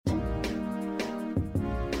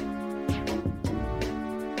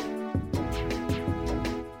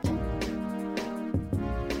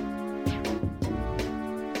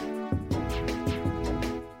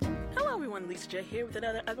Jay here with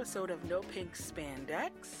another episode of No Pink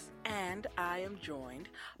Spandex, and I am joined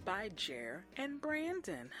by Jer and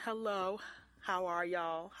Brandon. Hello, how are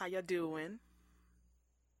y'all? How y'all doing?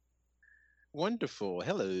 Wonderful.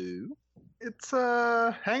 Hello. It's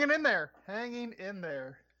hanging in there. Hanging in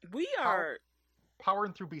there. We are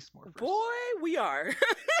powering through Beast Morphers. Boy, we are.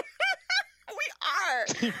 We are.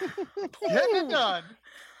 Getting it done.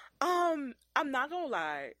 I'm not gonna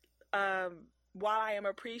lie. While I am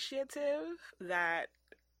appreciative that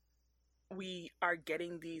we are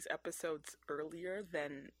getting these episodes earlier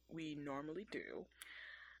than we normally do,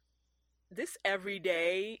 this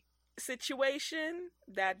everyday situation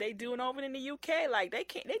that they doing over in the UK, like they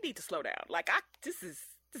need to slow down. Like this is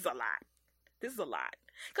a lot. This is a lot.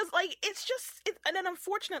 Cause like it's just and then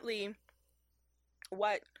unfortunately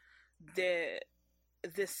what this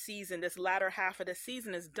latter half of the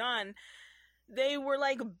season is done, they were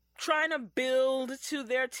like trying to build to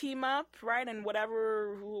their team up, right? And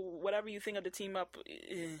whatever you think of the team up,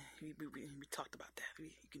 we talked about that.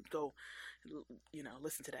 You can go,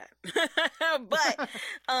 listen to that. but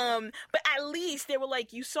at least they were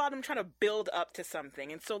like, you saw them trying to build up to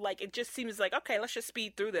something, and so like it just seems like, okay, let's just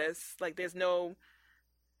speed through this. Like there's no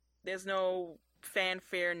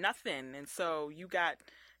fanfare, nothing, and so you got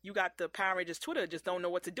the Power Rangers Twitter just don't know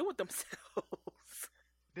what to do with themselves.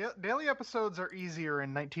 Daily episodes are easier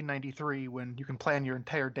in 1993 when you can plan your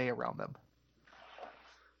entire day around them.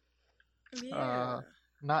 Yeah.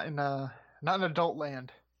 Not in adult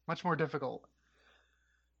land. Much more difficult.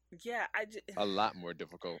 Yeah, a lot more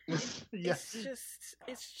difficult. Yes.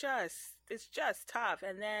 It's just tough.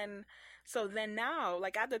 And then now,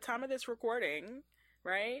 like at the time of this recording,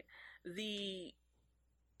 right? The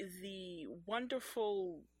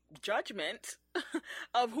wonderful judgment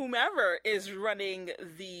of whomever is running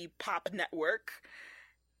the Pop Network,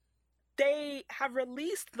 they have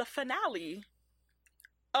released the finale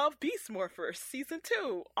of Beast Morphers Season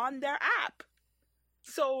 2 on their app.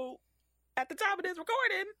 So, at the time of this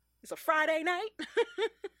recording, it's a Friday night.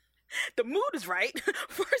 The mood is right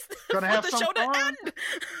for the show to end.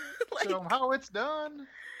 Like, show them how it's done.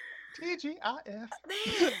 TGIF.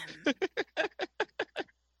 Man.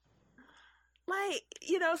 Like,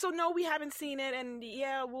 so no, we haven't seen it, and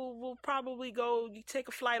yeah, we'll probably go take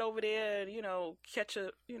a flight over there and, catch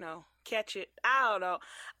it. I don't know.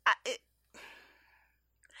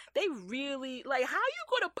 They really, like, how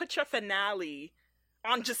you gonna put your finale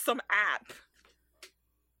on just some app?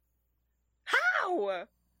 How?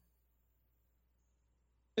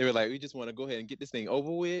 They were like, we just want to go ahead and get this thing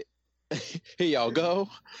over with. Here y'all go.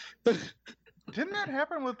 Didn't that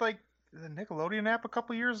happen with, like, the Nickelodeon app a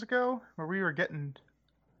couple years ago, where we were getting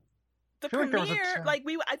the premiere?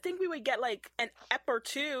 I think we would get like an ep or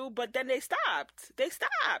two, but then they stopped. They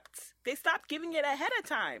stopped giving it ahead of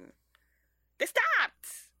time. They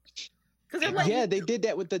stopped because they're like, yeah, they did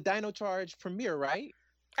that with the Dino Charge premiere, right?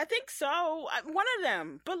 I think so. One of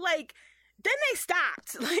them, but like then they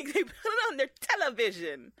stopped. Like they put it on their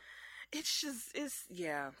television. It's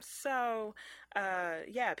yeah. So,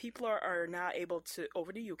 people are now able to,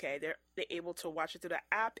 over the UK, they're able to watch it through the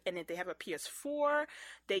app, and if they have a PS4,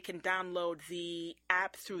 they can download the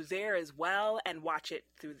app through there as well and watch it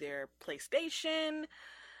through their PlayStation.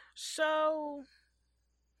 So,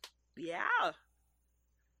 yeah.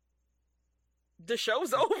 The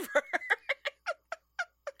show's over.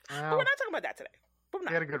 But we're not talking about that today.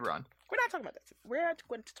 We had a good run. We're not talking about that today. We're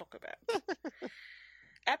going to talk about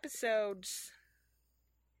episodes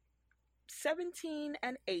 17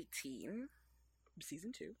 and 18,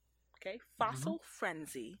 season 2, okay? Fossil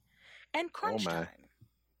Frenzy and Crunch Time.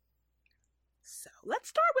 So, let's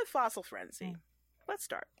start with Fossil Frenzy. Let's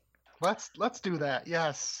start. Let's do that,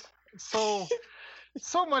 yes. So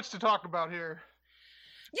much to talk about here.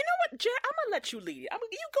 You know what, Jer? I'm going to let you lead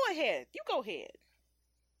it. You go ahead.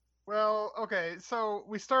 Well, okay, so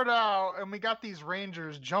we started out and we got these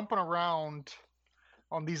Rangers jumping around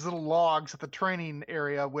on these little logs at the training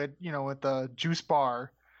area with the juice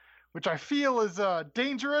bar, which I feel is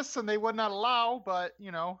dangerous and they would not allow, but,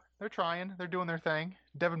 they're trying. They're doing their thing.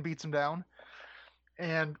 Devin beats them down.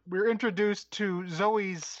 And we're introduced to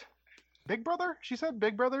Zoe's big brother, she said?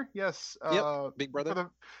 Big brother? Yes. Yep, big brother.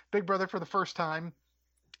 Big brother for the first time.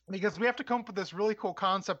 Because we have to come up with this really cool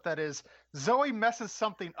concept that is Zoe messes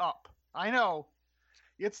something up. I know.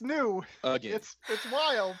 It's new. Again. It's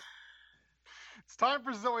wild. It's time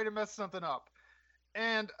for Zoe to mess something up.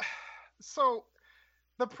 And so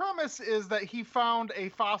the premise is that he found a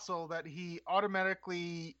fossil that he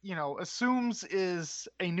automatically, assumes is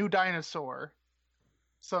a new dinosaur.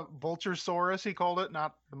 So Vulturesaurus, he called it,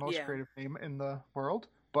 not the most creative name in the world.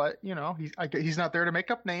 But, he's not there to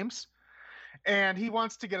make up names. and he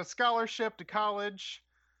wants to get a scholarship to college.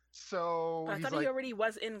 So But I he's thought like, he already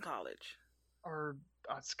was in college. or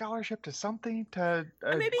a scholarship to something, to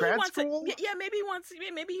Maybe he grad wants school. maybe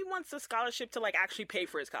he wants a scholarship to like actually pay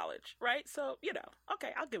for his college, right? So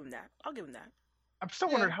okay, I'll give him that. I'm still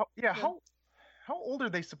Yeah. wondering Yeah. how old are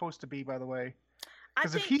they supposed to be, by the way? I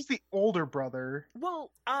Because if think. he's the older brother,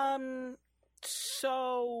 Well,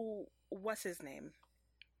 so what's his name?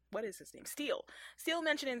 What is his name? Steele. Steele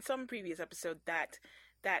mentioned in some previous episode that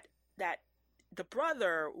the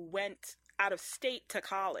brother went out of state to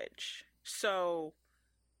college. So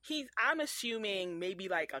I'm assuming maybe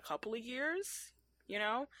like a couple of years,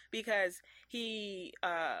 because he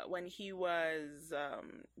when he was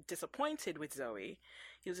disappointed with Zoe,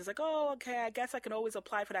 he was just like, oh, okay, I guess I can always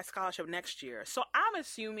apply for that scholarship next year. So I'm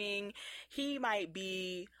assuming he might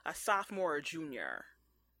be a sophomore or junior,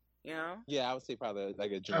 Yeah, I would say probably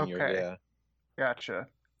like a junior. Okay. Yeah. gotcha.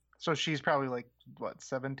 So she's probably like what,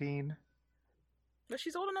 17? But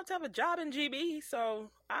she's old enough to have a job in GB, so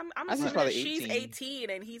I'm I think assuming probably that she's 18. 18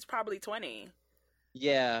 and he's probably 20.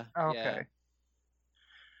 Yeah. Okay.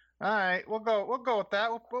 All right, we'll go with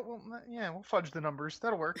that. We'll fudge the numbers.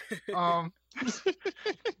 That'll work.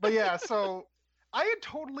 But yeah, so I had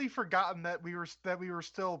totally forgotten that we were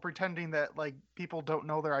still pretending that like people don't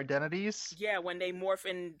know their identities. Yeah, when they morph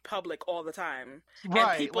in public all the time. Right,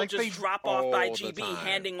 And people like just they drop off by all the GB time.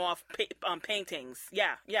 handing off paintings.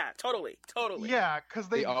 Yeah, totally. Yeah, because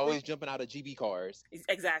They always jumping out of GB cars.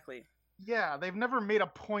 Exactly. yeah, they've never made a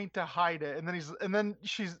point to hide it. And then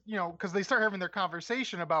she's, because they start having their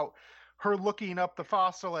conversation about her looking up the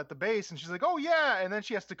fossil at the base, and she's like, oh yeah, and then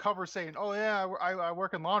she has to cover saying, oh yeah, I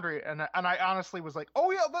work in laundry, and I honestly was like,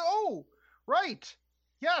 oh yeah, right,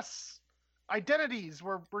 yes, identities,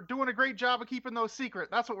 we're doing a great job of keeping those secret.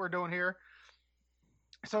 That's what we're doing here.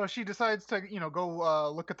 So she decides to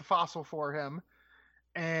go look at the fossil for him,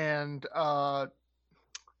 and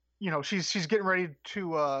she's getting ready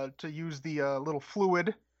to use the little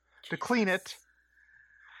fluid to clean it.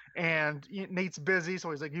 And Nate's busy,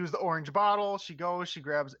 so he's like, use the orange bottle. She goes, she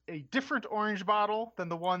grabs a different orange bottle than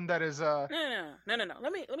the one that is No.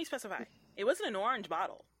 Let me specify. It wasn't an orange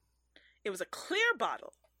bottle. It was a clear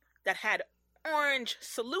bottle that had orange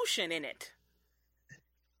solution in it.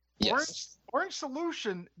 Yes. Orange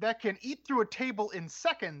solution that can eat through a table in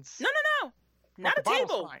seconds. No. Not a the bottle's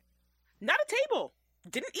table. fine. Not a table.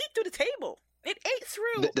 Didn't eat through the table. It ate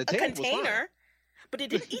through The a table was fine. container, but it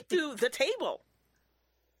didn't eat through the table.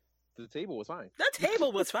 The table was fine. The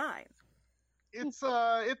table was fine. It's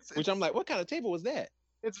Which I'm like, what kind of table was that?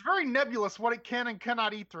 it's very nebulous what it can and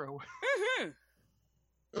cannot eat through.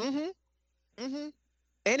 Mm-hmm. And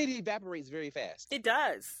it evaporates very fast. It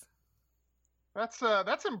does.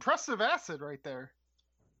 That's impressive acid right there.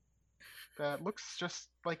 That looks just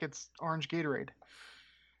like it's orange Gatorade.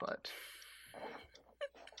 But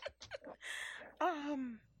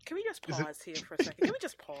Can we just Is it- pause here for a second? Can we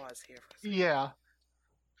just pause here for a second? yeah.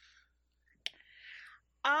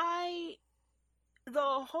 The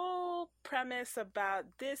whole premise about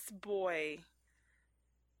this boy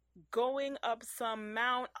going up some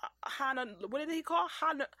Mount what did he call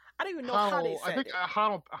I don't even know how they said it.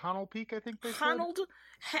 Honol Peak, I think they said.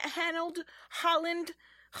 Hanold, Holland,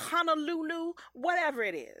 Honolulu, whatever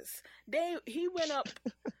it is. He went up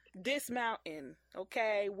this mountain,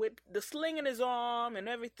 okay, with the sling in his arm and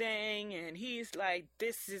everything, and he's like,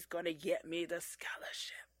 this is gonna get me the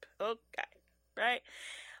scholarship. Okay, right?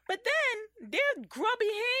 But then their grubby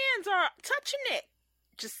hands are touching it.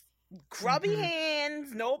 Just grubby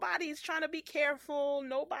hands. Nobody's trying to be careful.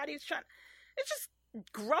 It's just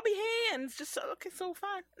grubby hands. Just okay, so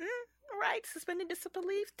fine. All right, suspending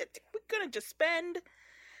disbelief. We're gonna just suspend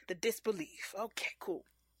the disbelief. Okay, cool.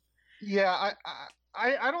 Yeah,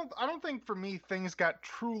 I don't think for me things got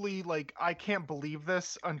truly like I can't believe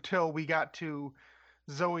this until we got to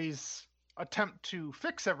Zoe's attempt to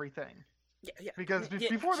fix everything. Yeah. Because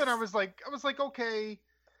before then I was like okay,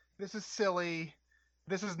 this is silly,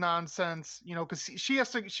 this is nonsense, because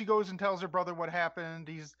she goes and tells her brother what happened.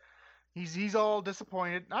 He's all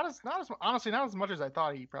disappointed. Not as honestly, not as much as I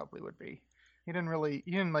thought he probably would be. He didn't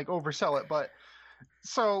like oversell it, but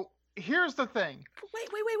so here's the thing.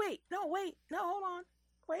 Wait. No, hold on.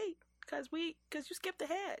 Wait, because you skipped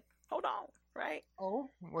ahead. Hold on, right? Oh,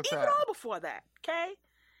 what's Even that? all before that, okay?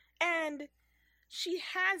 And she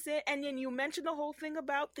has it, and then you mentioned the whole thing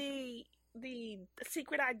about the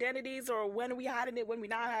secret identities, or when are we hiding it, when we're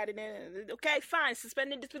not hiding it. Okay, fine,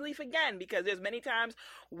 suspending disbelief again, because there's many times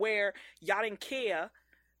where y'all didn't care,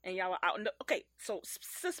 and y'all were out in the... Okay, so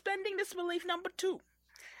suspending disbelief number 2.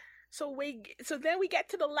 So then we get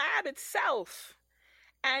to the lab itself,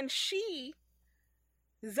 and she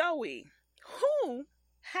Zoe, who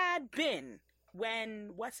had been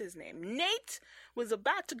when, what's his name? Nate was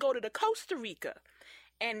about to go to the Costa Rica.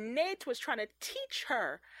 And Nate was trying to teach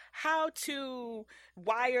her how to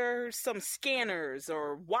wire some scanners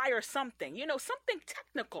or wire something. You know, something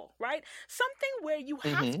technical, right? Something where you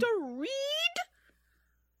have to read,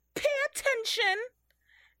 pay attention,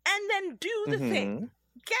 and then do the thing.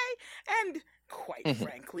 Okay? And quite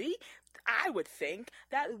frankly, I would think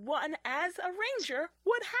that one as a ranger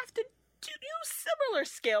would have to use similar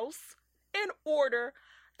skills in order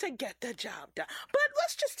to get the job done. But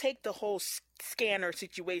let's just take the whole scanner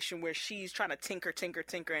situation where she's trying to tinker,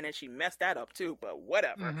 and then she messed that up too, but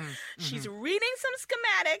whatever. She's reading some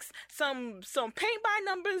schematics, some paint by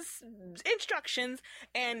numbers instructions,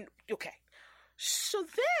 and okay. So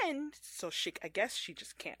I guess she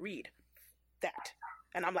just can't read that.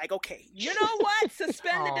 And I'm like, okay, you know what?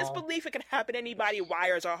 Suspend the disbelief. It can happen to anybody.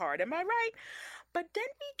 Wires are hard. Am I right? But then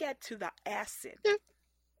we get to the acid.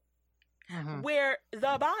 Where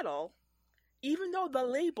the bottle, even though the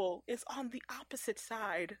label is on the opposite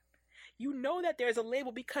side, you know that there's a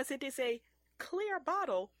label because it is a clear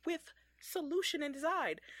bottle with solution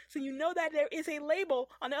inside. So you know that there is a label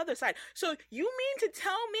on the other side. So you mean to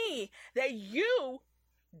tell me that you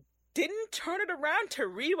didn't turn it around to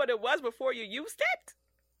read what it was before you used it?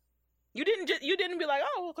 You didn't be like,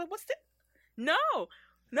 oh, what's this?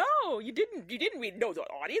 No, you didn't read. No, the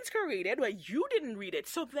audience can read it, but you didn't read it.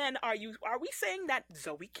 So then, are we saying that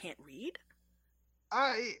Zoe can't read?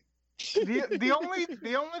 The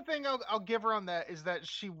only thing I'll give her on that is that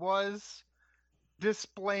she was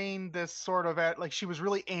displaying this sort of like she was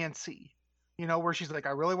really antsy, you know, where she's like,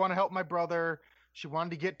 I really want to help my brother. She wanted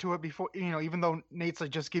to get to it before, you know, even though Nate's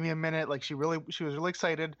like, just give me a minute. Like she was really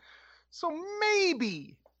excited. So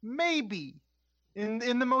maybe.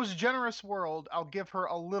 In the most generous world, I'll give her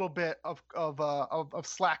a little bit of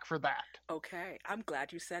slack for that. Okay, I'm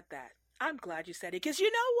glad you said that. I'm glad you said it, because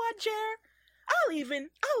you know what, Jer? I'll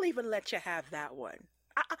even let you have that one.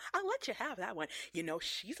 I'll let you have that one. You know,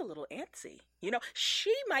 she's a little antsy. You know,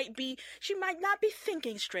 she might not be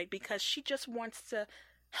thinking straight because she just wants to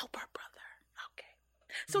help her brother. Okay.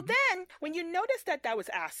 So then, when you notice that was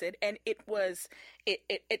acid and it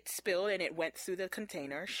spilled and it went through the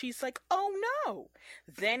container, she's like, oh no.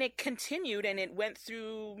 Then it continued and it went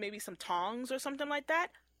through maybe some tongs or something like that.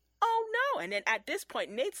 Oh no. And then at this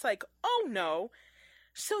point, Nate's like, oh no.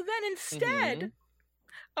 So then instead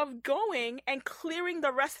of going and clearing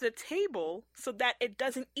the rest of the table so that it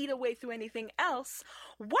doesn't eat away through anything else,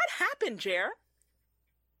 what happened, Jer?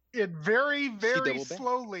 It very, very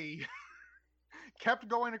slowly kept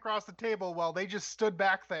going across the table while they just stood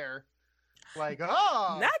back there. Like,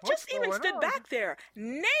 not just even stood back there.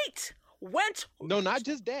 Nate went... No, not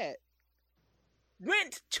just that.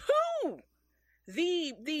 Went to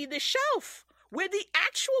the shelf where the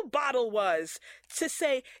actual bottle was to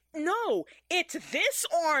say, no, it's this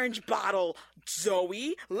orange bottle,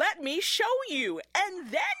 Zoe. Let me show you.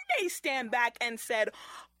 And then they stand back and said,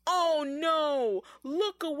 oh no,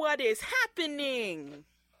 look at what is happening.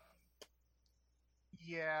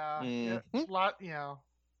 Yeah,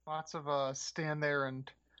 lots of stand there and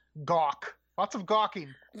gawk. Lots of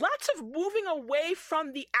gawking. Lots of moving away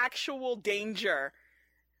from the actual danger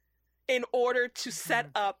in order to set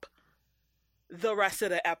up the rest of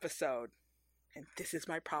the episode. And this is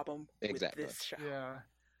my problem with this show. Yeah.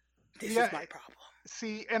 This is my problem.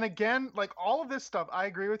 See, and again, like all of this stuff, I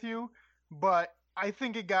agree with you, but I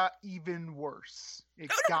think it got even worse.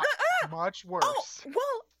 It got much worse. Oh,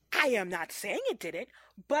 well, I am not saying it didn't,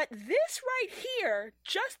 but this right here,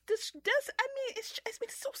 it's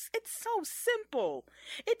so simple.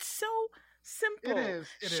 It's so simple. It is.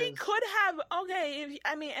 She could have,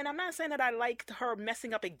 and I'm not saying that I liked her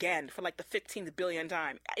messing up again for like the 15th billionth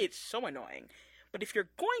time. It's so annoying. But if you're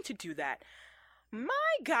going to do that, my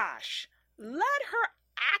gosh, let her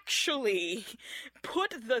actually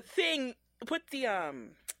put the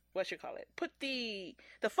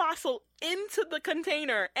fossil into the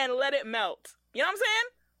container and let it melt. You know what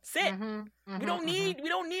I'm saying? Sit. We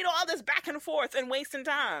don't need all this back and forth and wasting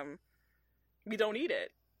time. We don't need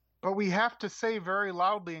it. But we have to say very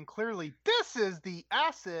loudly and clearly, this is the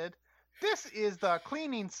acid. This is the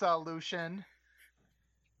cleaning solution.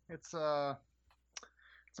 It's a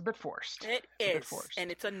bit forced. It is,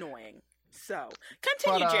 and it's annoying. So,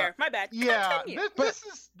 continue, Jer. My bad. Yeah, continue.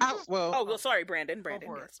 Sorry, Brandon. Go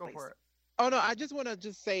for yes, it. Go please. for it. Oh no, I just want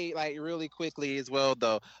to say like really quickly as well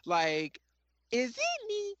though. Like, is it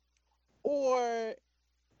me or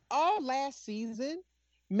all last season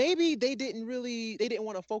maybe they didn't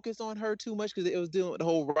want to focus on her too much because it was dealing with the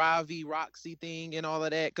whole Ravi Roxy thing and all of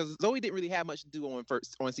that. Because Zoe didn't really have much to do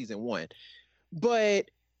on season one, but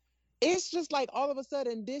it's just like all of a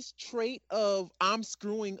sudden this trait of I'm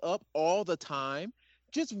screwing up all the time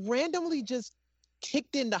just randomly just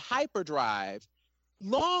kicked into hyperdrive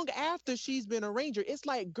long after she's been a ranger. It's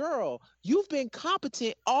like, girl, you've been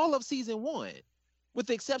competent all of season one, with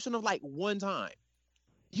the exception of like one time.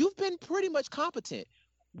 You've been pretty much competent.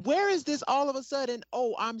 Where is this all of a sudden,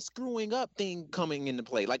 oh, I'm screwing up thing coming into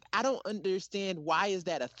play? Like, I don't understand, why is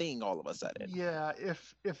that a thing all of a sudden? Yeah,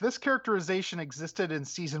 if this characterization existed in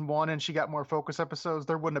season one and she got more focus episodes,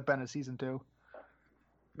 there wouldn't have been a season two.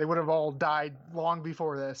 They would have all died long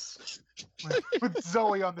before this with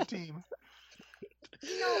Zoe on the team.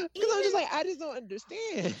 Because I'm just like, I just don't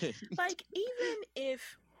understand. Like, even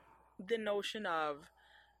if the notion of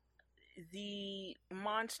the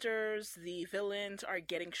monsters, the villains are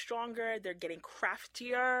getting stronger, they're getting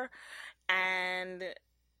craftier, and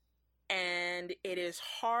it is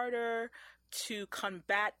harder to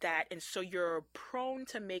combat that, and so you're prone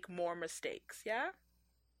to make more mistakes, yeah?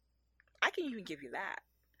 I can even give you that.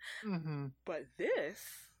 Mm-hmm. But this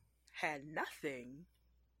had nothing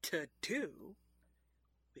to do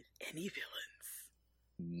with any villains.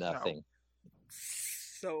 Nothing. No.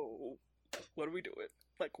 So, what are we doing?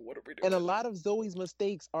 Like, what are we doing? And a lot of Zoe's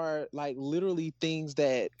mistakes are like literally things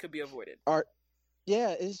that could be avoided.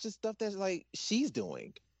 It's just stuff that's like she's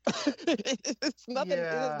doing. It's nothing. It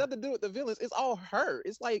has nothing to do with the villains. It's all her.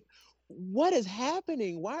 It's like, what is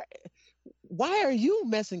happening? Why are you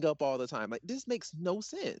messing up all the time? Like, this makes no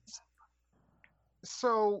sense.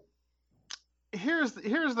 So here's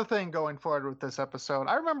the thing going forward with this episode.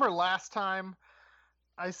 I remember last time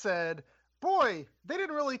I said, boy, they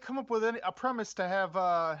didn't really come up with a premise to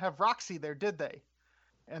have Roxy there, did they?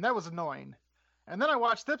 And that was annoying. And then I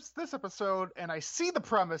watched this episode, and I see the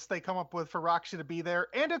premise they come up with for Roxy to be there,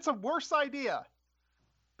 and it's a worse idea.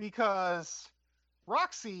 Because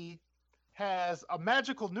Roxy has a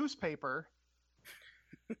magical newspaper.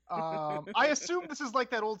 I assume this is like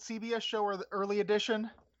that old CBS show or the early edition,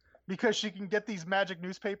 because she can get these magic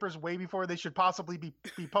newspapers way before they should possibly be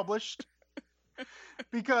published.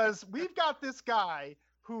 Because we've got this guy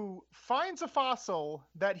who finds a fossil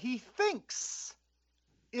that he thinks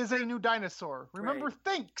is a new dinosaur. Remember, right.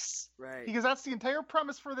 Thinks. Right. Because that's the entire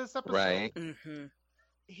premise for this episode. Right. Mm-hmm.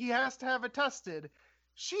 He has to have it tested.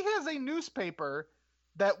 She has a newspaper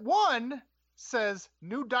that, one, says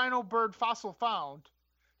new dino bird fossil found.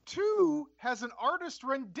 Two, has an artist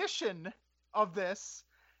rendition of this.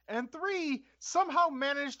 And three, somehow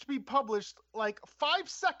managed to be published like 5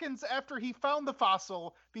 seconds after he found the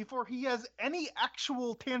fossil before he has any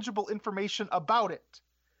actual tangible information about it.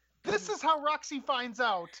 This is how Roxy finds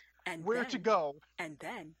out where to go. And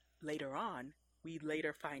then, later on, we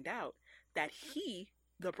later find out that he,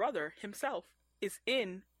 the brother himself, is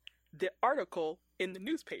in the article in the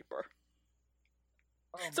newspaper.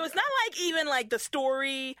 So it's not like even like the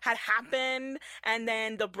story had happened and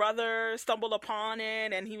then the brother stumbled upon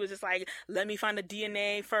it and he was just like, let me find the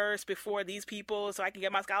DNA first before these people so I can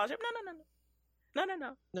get my scholarship.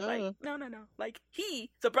 No. Like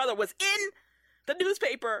the brother was in the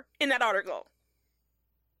newspaper in that article.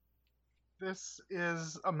 This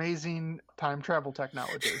is amazing time travel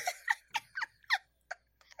technology.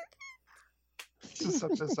 To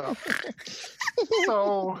set this up.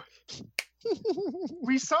 So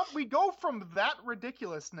we go from that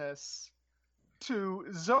ridiculousness to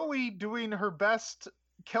Zoe doing her best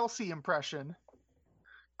Kelsey impression,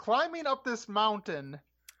 climbing up this mountain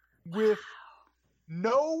with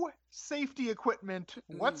no safety equipment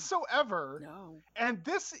whatsoever. No. And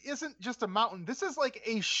this isn't just a mountain. This is like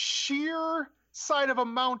a sheer side of a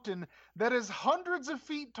mountain that is hundreds of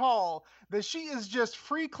feet tall that she is just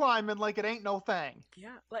free climbing like it ain't no thing.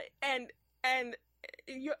 Yeah. Like and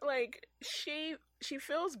you like she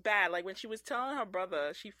feels bad. Like when she was telling her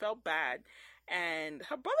brother, she felt bad. And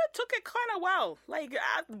her brother took it kind of well. Like,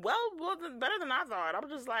 better than I thought. I'll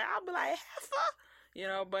be like,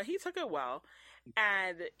 heifer, but he took it well.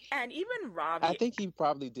 And even Ravi, I think he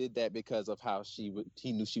probably did that because of how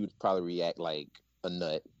he knew she would probably react like a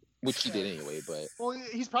nut, which she did anyway. But well,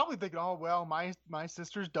 he's probably thinking, oh well, my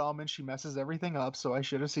sister's dumb and she messes everything up, so I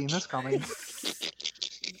should have seen this coming.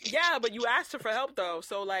 Yeah, but you asked her for help though,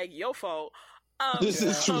 so like your fault. This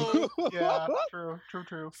is true. Yeah,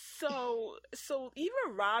 true. So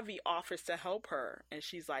even Ravi offers to help her, and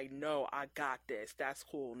she's like, "No, I got this. That's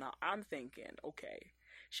cool." Now I'm thinking, okay,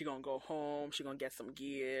 she gonna go home. She gonna get some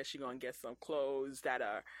gear. She gonna get some clothes that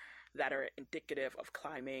are indicative of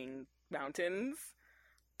climbing mountains.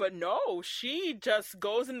 But no, she just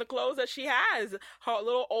goes in the clothes that she has. Her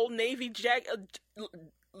little Old Navy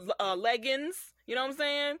leggings, you know what I'm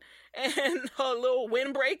saying? And her little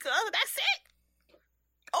windbreaker. That's it.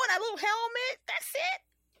 Oh, that little helmet. That's it.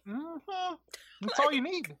 Mm-hmm. That's all you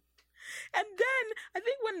need. And then I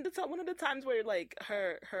think one of the times where like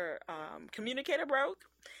her communicator broke,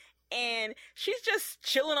 and she's just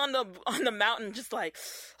chilling on the mountain, just like,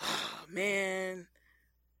 oh man,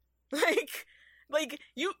 like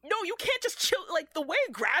you can't just chill like the way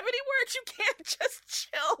gravity works. You can't just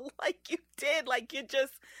chill like you did, like you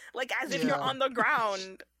just like as if you're on the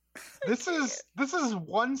ground. This is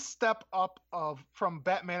one step up from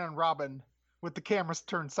Batman and Robin with the cameras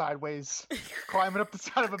turned sideways, climbing up the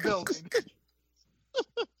side of a building.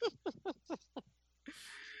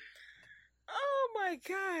 Oh my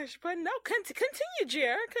gosh! But no, continue,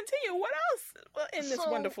 Jer. Continue. What else in this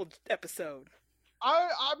wonderful episode?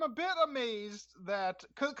 I'm a bit amazed that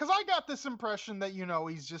because I got this impression that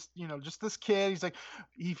he's just just this kid. He's like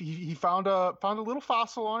he found a little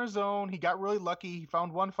fossil on his own. He got really lucky. He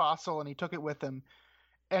found one fossil and he took it with him.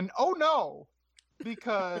 And oh no,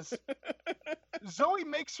 because Zoe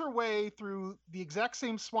makes her way through the exact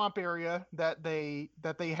same swamp area that they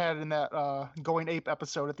had in that Going Ape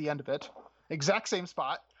episode at the end of it. Exact same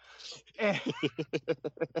spot. And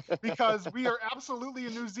because we are absolutely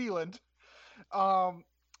in New Zealand.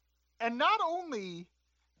 And not only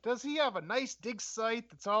does he have a nice dig site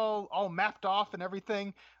that's all mapped off and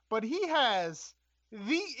everything, but he has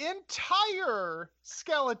the entire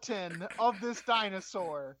skeleton of this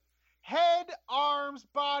dinosaur. Head, arms,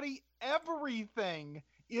 body, everything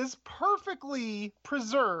is perfectly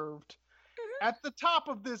preserved at the top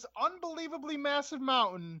of this unbelievably massive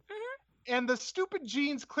mountain. And the stupid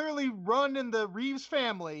genes clearly run in the Reeves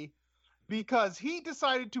family because he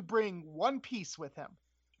decided to bring One Piece with him.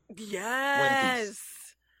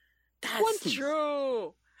 Yes. That's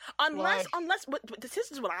true. Unless this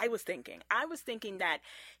is what I was thinking. I was thinking that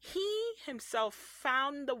he himself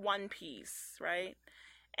found the One Piece, right?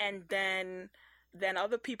 And then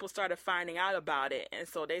other people started finding out about it, and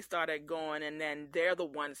so they started going, and then they're the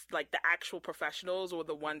ones, like the actual professionals, or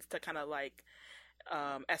the ones to kind of like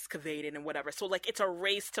excavate it and whatever. So like it's a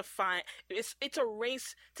race to find. It's a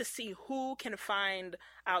race to see who can find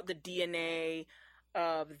out the DNA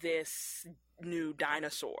of this new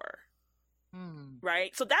dinosaur.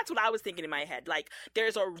 Right? So that's what I was thinking in my head. Like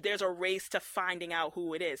there's a race to finding out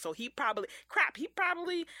who it is. So he probably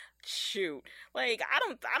shoot. Like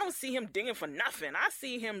I don't see him dinging for nothing. I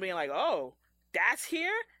see him being like, "Oh, that's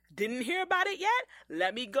here? Didn't hear about it yet?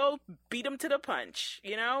 Let me go beat him to the punch."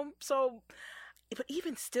 You know? So but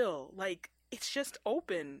even still, like it's just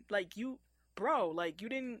open. Like you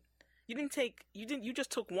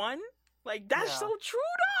just took one? Like that's so true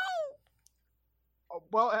though.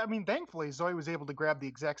 Well, I mean, thankfully, Zoe was able to grab the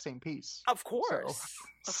exact same piece. Of course.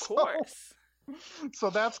 Of course. So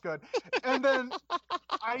that's good. And then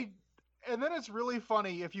it's really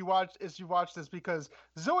funny if you watch this because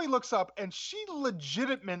Zoe looks up and she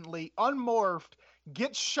legitimately unmorphed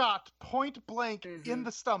gets shot point blank in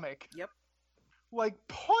the stomach. Yep. Like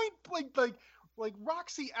point blank, like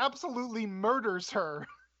Roxy absolutely murders her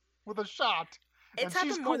with a shot. It's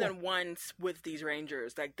happened more than once with these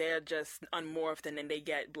Rangers. Like they're just unmorphed and then they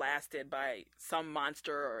get blasted by some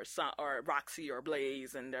monster or Roxy or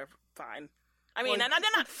Blaze and they're fine. I mean, they're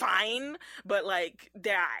not fine, but like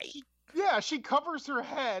die. Yeah, she covers her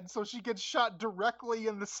head so she gets shot directly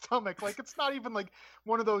in the stomach. Like it's not even like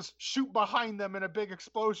one of those shoot behind them and a big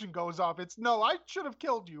explosion goes off. It's no, I should have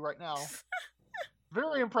killed you right now.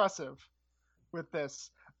 Very impressive with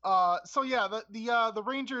this. So yeah, the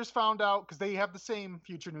Rangers found out because they have the same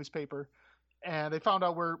future newspaper, and they found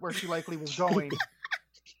out where she likely was going,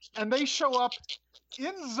 and they show up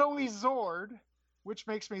in Zoe's Zord, which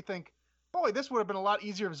makes me think, boy, this would have been a lot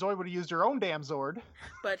easier if Zoe would have used her own damn Zord.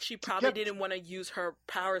 But she probably didn't want to use her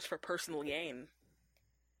powers for personal gain.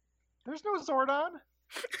 There's no Zordon.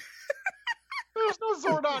 There's no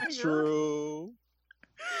Zordon here. True.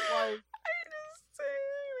 Like.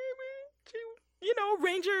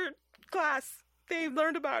 Ranger class. They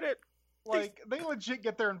learned about it. Like, they legit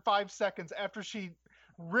get there in 5 seconds after she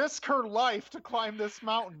risked her life to climb this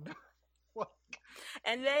mountain.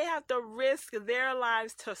 And they have to risk their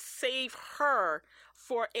lives to save her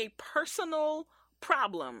for a personal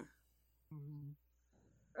problem.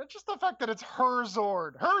 It's just the fact that it's her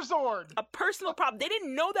Zord. Her Zord! A personal problem. They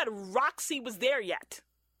didn't know that Roxy was there yet.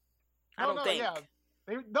 I don't think. Yeah.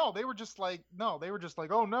 They were just like,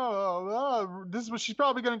 oh no, this is what she's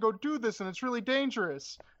probably going to go do this, and it's really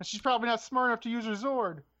dangerous, and she's probably not smart enough to use her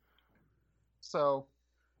Zord. So,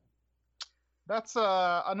 That's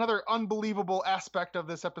another unbelievable aspect of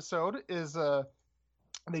this episode is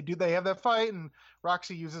they have that fight and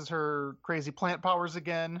Roxy uses her crazy plant powers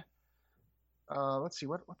again. Let's see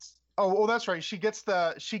what's oh that's right. She gets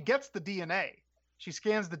the DNA. She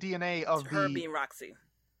scans the DNA of her being Roxy.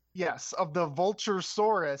 Yes, of the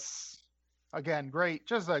Vulturesaurus. Again, great,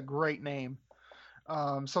 just a great name.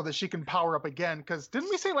 So that she can power up again. Because didn't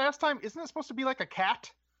we say last time? Isn't it supposed to be like a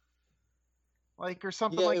cat? Like or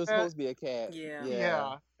something like that? Yeah, it was supposed to be a cat.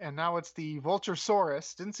 Yeah. And now it's the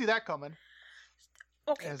Vulturesaurus. Didn't see that coming.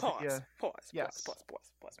 Okay, pause.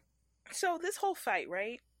 So this whole fight,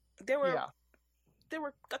 right? There were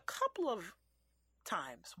a couple of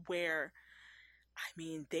times where, I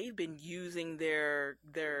mean, they've been using their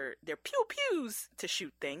pew pews to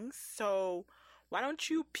shoot things. So why don't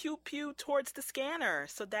you pew pew towards the scanner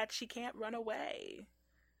so that she can't run away?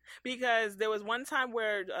 Because there was one time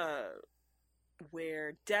where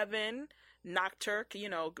Devin knocked her,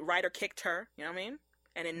 Ryder kicked her, you know what I mean?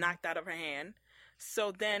 And it knocked out of her hand.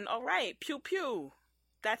 So then, all right, pew pew,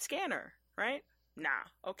 that scanner, right? Nah,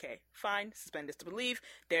 okay, fine, suspend disbelief.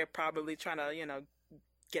 They're probably trying to,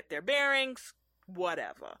 get their bearings,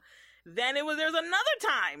 whatever. Then there's another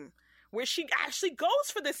time where she actually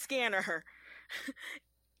goes for the scanner,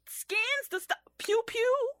 scans the stuff, pew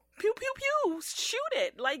pew, pew pew pew, shoot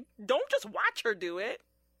it. Like, don't just watch her do it.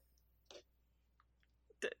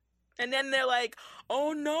 And then they're like,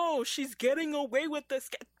 oh no, she's getting away with the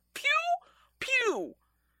pew pew.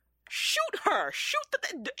 Shoot her! Shoot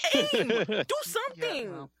the aim! Do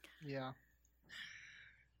something! Yeah.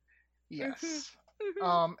 Yes.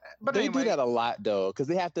 Mm-hmm. But they anyway. do that a lot though, because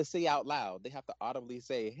they have to say out loud. They have to audibly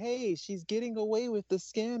say, "Hey, she's getting away with the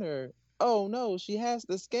scanner. Oh no, she has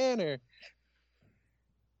the scanner."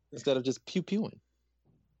 Instead of just pew pewing.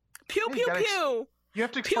 Pew pew pew. You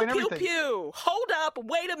have to explain pew, everything. Pew pew. Hold up!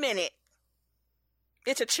 Wait a minute.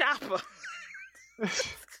 It's a chopper.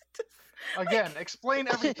 Again, explain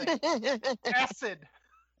everything. Acid.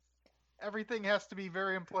 Everything has to be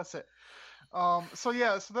very implicit. So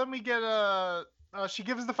then we get she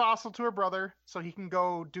gives the fossil to her brother so he can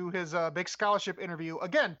go do his big scholarship interview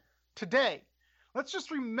again today. Let's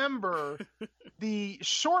just remember the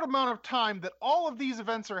short amount of time that all of these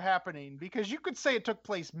events are happening, because you could say it took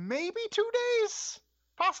place maybe 2 days,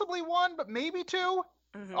 possibly 1, but maybe 2.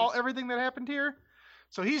 Mm-hmm. Everything that happened here.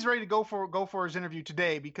 So he's ready to go for his interview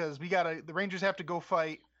today, because the Rangers have to go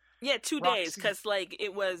fight. Yeah, 2 days, because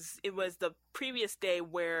it was the previous day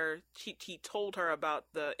where he told her about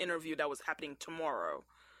the interview that was happening tomorrow.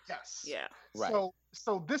 Yes. Yeah. Right.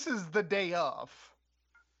 So this is the day of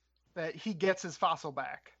that he gets his fossil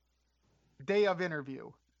back. Day of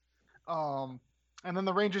interview. And then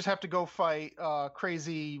the Rangers have to go fight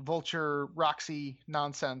crazy Vulture Roxy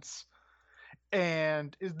nonsense.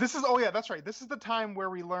 And that's right. This is the time where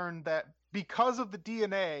we learned that because of the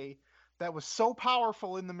DNA that was so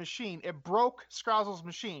powerful in the machine, it broke Scrazzle's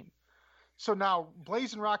machine. So now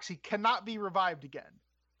Blaze and Roxy cannot be revived again.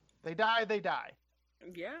 They die.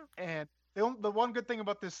 Yeah. And the one good thing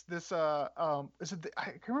about this I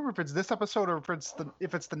can't remember if it's this episode or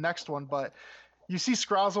if it's the next one, but you see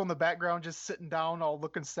Scrazzle in the background just sitting down, all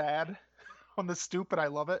looking sad on the stoop, and I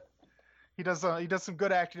love it. He does some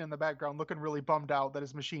good acting in the background, looking really bummed out that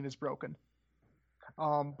his machine is broken.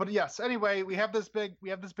 But yes, anyway, we have this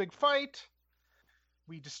big fight.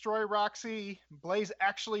 We destroy Roxy. Blaze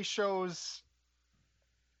actually shows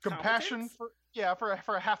compassion for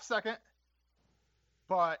a half second.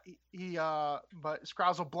 But but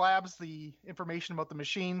Scrazzle blabs the information about the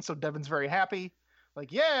machine, so Devin's very happy.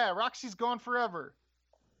 Like, yeah, Roxy's gone forever.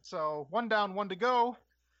 So 1 down, 1 to go.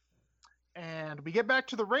 And we get back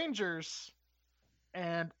to the Rangers,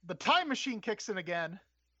 and the time machine kicks in again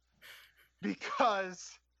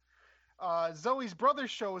because Zoe's brother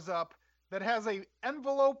shows up that has an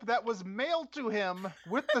envelope that was mailed to him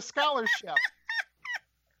with the scholarship.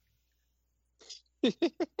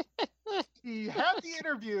 He had the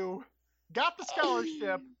interview, got the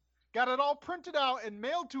scholarship, got it all printed out and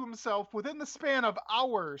mailed to himself within the span of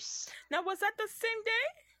hours. Now, was that the same day?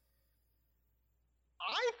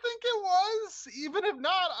 I think it was. Even if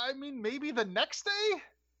not, I mean, maybe the next day?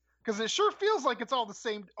 Because it sure feels like it's all the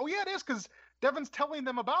same. Oh, yeah, it is, because Devin's telling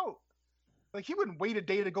them about. Like, he wouldn't wait a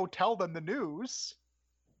day to go tell them the news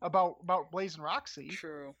about Blaze and Roxy.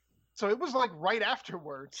 True. So it was, like, right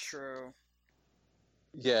afterwards. True.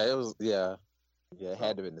 Yeah, it was, yeah. Yeah, it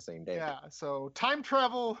had to have been the same day. Yeah, so time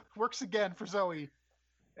travel works again for Zoe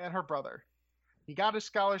and her brother. He got his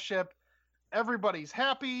scholarship. Everybody's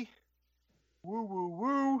happy. Woo, woo,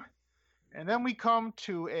 woo. And then we come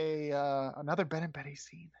to another Ben and Betty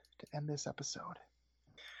scene to end this episode.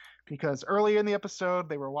 because early in the episode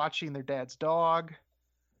they were watching their dad's dog.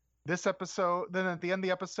 This episode, then at the end of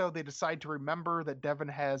the episode, they decide to remember that Devin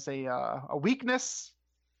has a weakness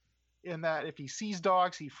in that if he sees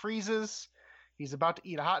dogs, he freezes. He's about to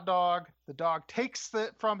eat a hot dog. The dog takes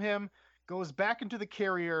it from him, goes back into the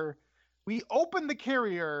carrier. We open the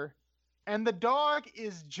carrier, and the dog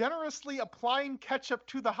is generously applying ketchup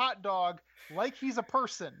to the hot dog like he's a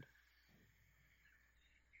person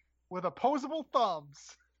with opposable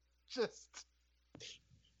thumbs. Just...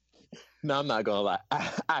 No, I'm not gonna lie.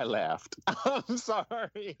 I laughed. I'm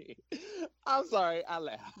sorry. I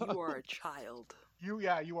laughed. You are a child. You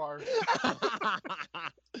are.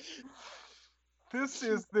 This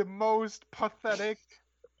is the most pathetic,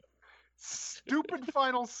 stupid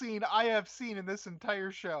final scene I have seen in this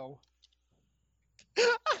entire show.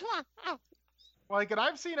 And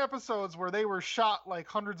I've seen episodes where they were shot like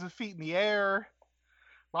hundreds of feet in the air.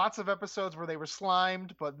 Lots of episodes where they were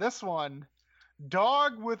slimed, but this one,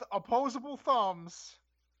 dog with opposable thumbs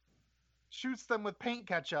shoots them with paint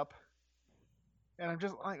ketchup. And I'm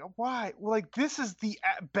just like, why? This is the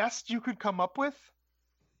best you could come up with?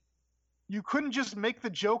 You couldn't just make the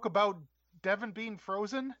joke about Devin being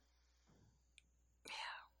frozen?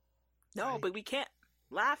 Yeah. No, but we can't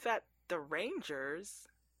laugh at the Rangers.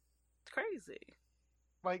 It's crazy.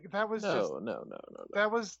 That was no.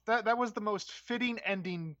 That was the most fitting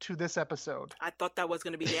ending to this episode. I thought that was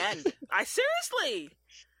going to be the end. I seriously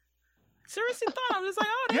thought. I was like,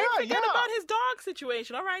 oh, they didn't forget about his dog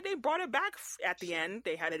situation. All right, they brought it back at the end.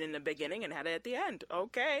 They had it in the beginning and had it at the end.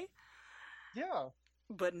 Okay. Yeah.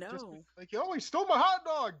 But no. Just he stole my hot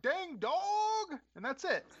dog. Dang dog. And that's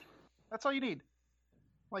it. That's all you need.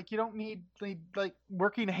 You don't need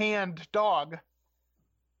working hand dog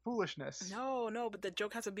foolishness. No, but the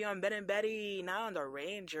joke has to be on Ben and Betty, not on the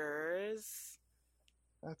Rangers.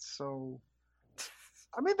 That's so...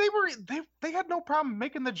 I mean, they had no problem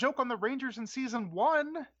making the joke on the Rangers in season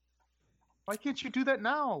 1. Why can't you do that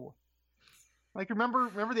now? Remember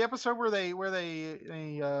the episode where the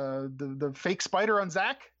fake spider on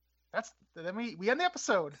Zach? Then we end the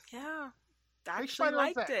episode. Yeah, I actually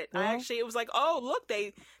liked it. It was like, oh look,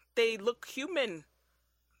 they look human.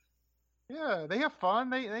 Yeah, they have fun.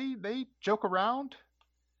 They joke around.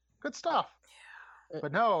 Good stuff. Yeah.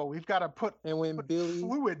 But no, we've got to put Billy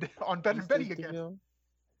fluid on Ben and Betty again.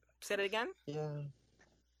 Say it again? Yeah.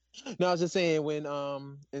 No, I was just saying when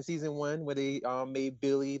in season 1 where they made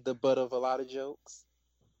Billy the butt of a lot of jokes.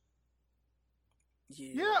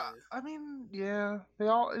 Yeah, I mean, they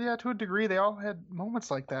all to a degree they all had moments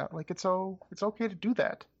like that. It's okay to do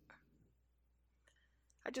that.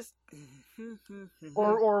 I just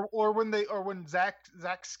or when Zach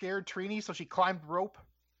scared Trini, so she climbed rope.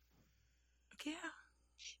 Yeah.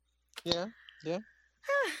 Yeah. Yeah.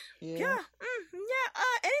 Yeah.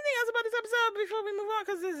 Anything else about this episode before we move on?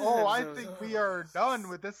 Because this is. I think we are done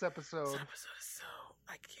with this episode. This episode is so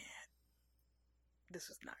I can't. This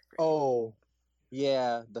was not great. Oh,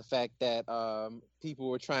 yeah. The fact that people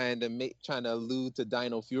were trying to allude to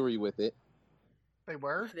Dino Fury with it. They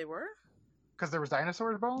were. Because there was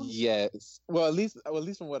dinosaurs bones? Yes. Well, at least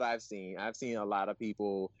from what I've seen a lot of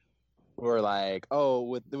people were like, oh,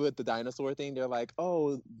 with the dinosaur thing, they're like,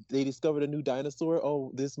 oh, they discovered a new dinosaur.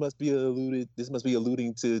 Oh, this must be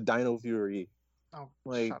alluding to Dino Fury. Oh,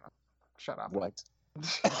 shut up. What?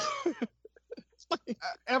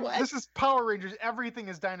 This is Power Rangers. Everything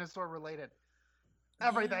is dinosaur related.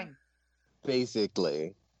 Everything.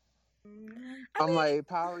 Basically. I'm like,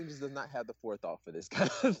 Power Rangers does not have the forethought for this kind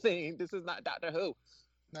of thing. This is not Doctor Who.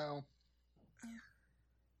 No.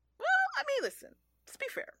 Well, I mean, listen. Let's be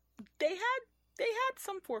fair. They had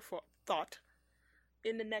some forethought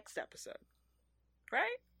in the next episode,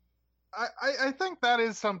 right? I think that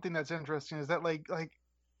is something that's interesting. Is that like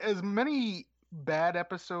as many bad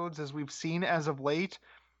episodes as we've seen as of late,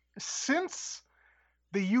 since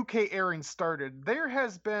the UK airing started, there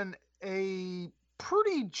has been a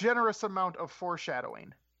pretty generous amount of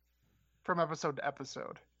foreshadowing from episode to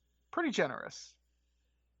episode. Pretty generous.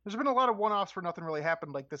 There's been a lot of one-offs where nothing really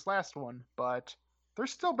happened like this last one, but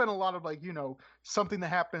there's still been a lot of something that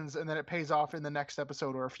happens and then it pays off in the next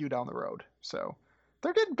episode or a few down the road. So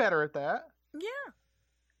they're getting better at that. Yeah.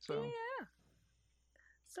 So yeah.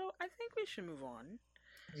 So I think we should move on.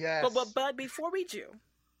 Yes. But before we do,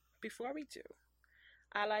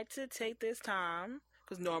 I like to take this time,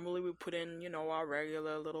 because normally we put in, our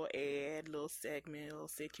regular little ad, little segment, little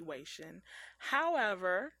situation.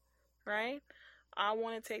 However, right, I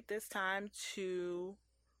want to take this time to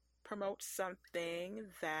promote something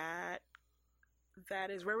that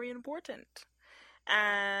is very important.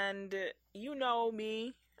 And you know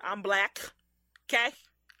me, I'm black, okay?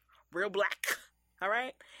 real black. All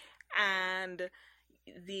right, and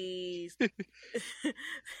these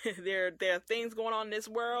there are things going on in this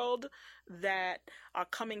world that are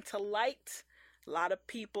coming to light. A lot of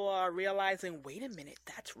people are realizing, wait a minute,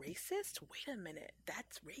 that's racist. Wait a minute,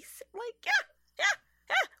 that's racist. Like, yeah.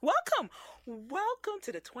 Welcome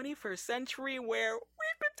to the 21st century where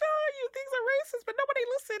we've been telling you things are racist, but nobody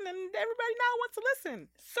listened, and everybody now wants to listen.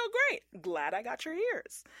 So great. Glad I got your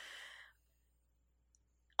ears.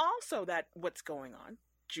 Also, that what's going on.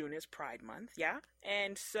 June is Pride Month, yeah?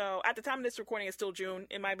 And so at the time of this recording, it's still June.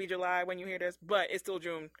 It might be July when you hear this, but it's still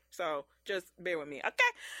June. So just bear with me,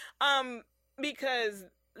 okay? Because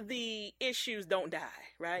the issues don't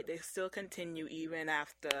die, right? They still continue even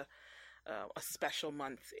after a special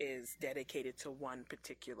month is dedicated to one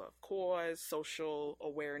particular cause, social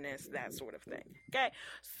awareness, that sort of thing. Okay,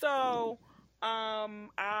 so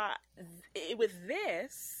with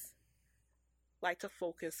this, like to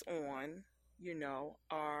focus on,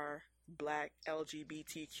 our Black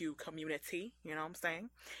LGBTQ community. You know what I'm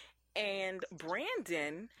saying? And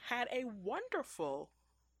Brandon had a wonderful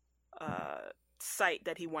site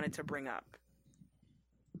that he wanted to bring up.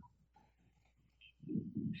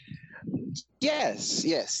 Yes.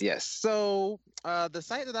 So the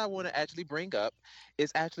site that I want to actually bring up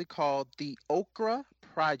is actually called the Okra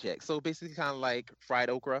Project. So basically kind of like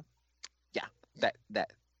fried okra. Yeah, that.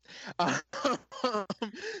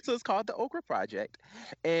 So it's called the Okra Project,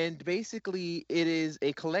 and basically it is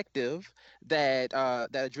a collective that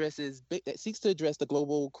that seeks to address the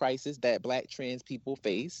global crisis that Black trans people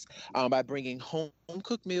face by bringing home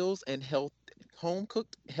cooked meals and home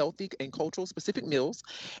cooked, healthy, and cultural specific meals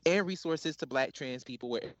and resources to Black trans people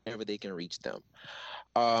wherever they can reach them.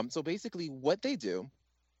 So basically, what they do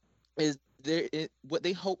is what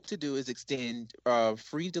they hope to do is extend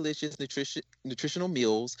free, delicious, nutritional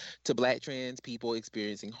meals to Black trans people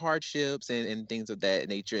experiencing hardships and things of that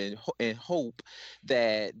nature, and hope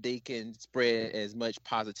that they can spread as much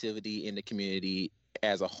positivity in the community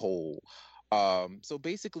as a whole. So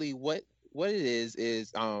basically, what it is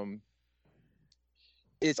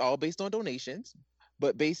it's all based on donations,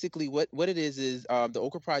 but basically what it is the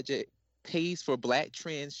Okra Project pays for Black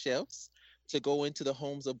trans chefs to go into the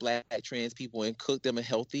homes of Black trans people and cook them a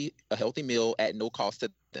healthy meal at no cost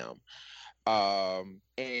to them.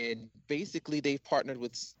 And basically they've partnered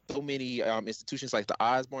with so many institutions like the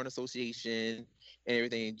Osborne Association and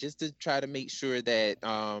everything, just to try to make sure that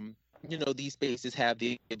these spaces have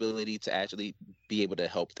the ability to actually be able to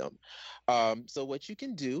help them. So what you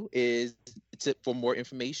can do is, for more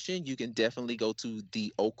information, you can definitely go to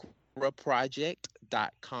the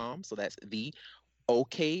okraproject.com. So that's the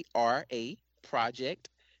OKRA project,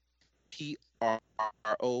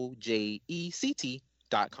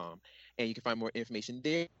 PROJECT.com. And you can find more information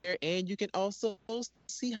there, and you can also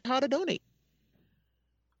see how to donate.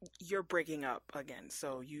 You're breaking up again,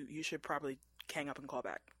 so you should probably hang up and call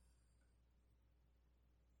back.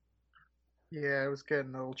 Yeah, it was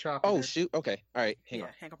getting a little choppy. Oh, there. shoot. Okay. All right. Hang on.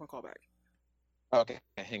 Hang up and call back. Okay.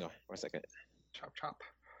 Hang on 1 second. Chop.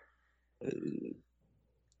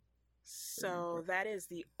 So that is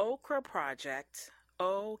the Okra Project,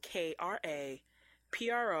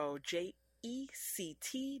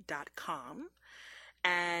 OKRAPROJECT.com,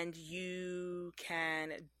 and you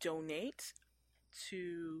can donate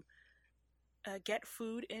to get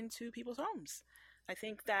food into people's homes. I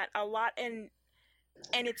think that a lot, and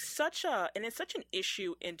it's such an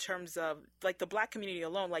issue in terms of like the Black community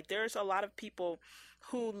alone. Like there's a lot of people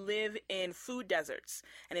who live in food deserts,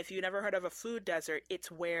 and if you never heard of a food desert, it's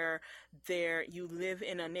where you live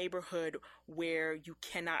in a neighborhood where you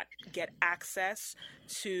cannot get access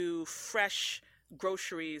to fresh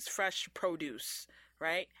groceries, fresh produce,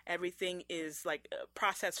 right? Everything is like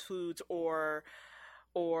processed foods or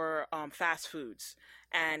fast foods.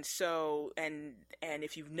 And so, and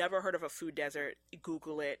if you've never heard of a food desert,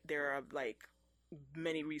 Google it. There are like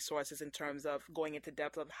many resources in terms of going into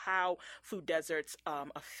depth of how food deserts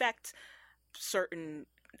affect certain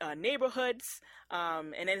neighborhoods.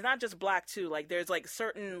 And it's not just Black too. Like there's like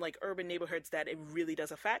certain like urban neighborhoods that it really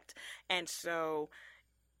does affect. And so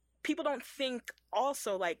people don't think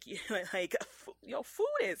also like food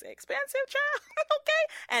is expensive, child. Okay,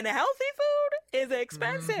 and healthy food is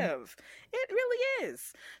expensive. Mm-hmm. It really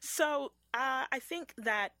is. So I think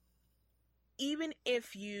that even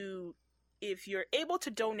if you're able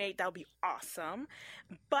to donate, that'll be awesome.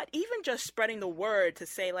 But even just spreading the word to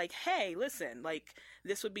say like, hey, listen, like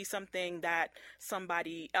this would be something that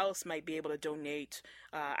somebody else might be able to donate.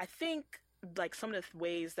 I think like some of the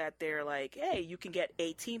ways that they're like, hey, you can get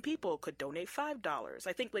 18 people could donate $5.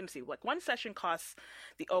 I think, let me see, like one session costs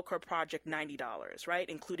the Okra Project $90, right?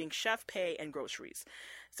 Including chef pay and groceries.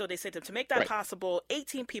 So they said to make that possible,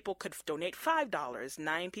 18 people could donate $5,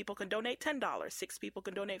 9 people can donate $10, 6 people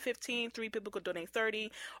can donate $15, 3 people could donate $30,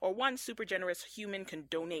 or one super generous human can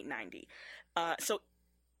donate $90. So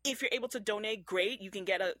if you're able to donate, great. You can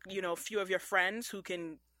get a few of your friends who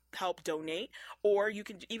can help donate, or you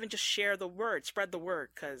can even just share the word, spread the word,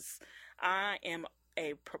 because I am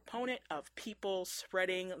a proponent of people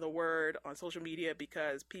spreading the word on social media,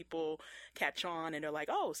 because people catch on and they're like,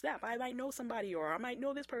 oh snap, I might know somebody, or I might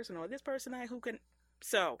know this person, or this person who can.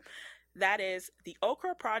 So that is the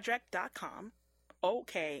okraproject.com,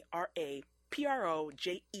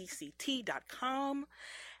 okraproject.com,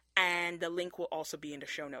 and the link will also be in the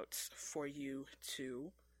show notes for you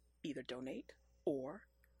to either donate or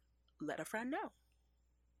let a friend know.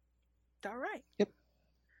 All right. Yep.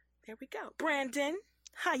 There we go. Brandon,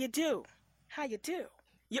 how you do? How you do?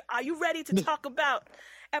 Are you ready to talk about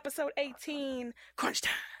episode 18, Crunch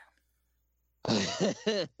Time?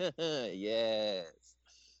 Yes.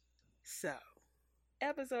 So,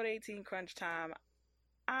 episode 18, Crunch Time.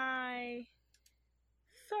 I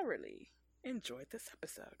thoroughly enjoyed this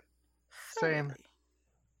episode. Same.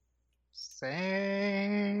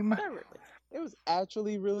 Thoroughly. It was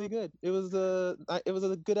actually really good. It was a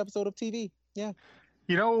good episode of TV. Yeah.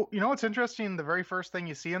 You know what's interesting? The very first thing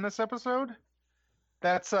you see in this episode,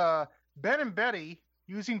 that's Ben and Betty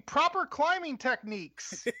using proper climbing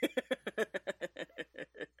techniques.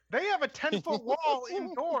 They have a 10-foot wall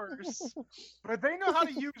indoors, but they know how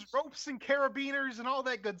to use ropes and carabiners and all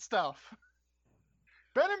that good stuff.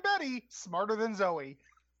 Ben and Betty, smarter than Zoe.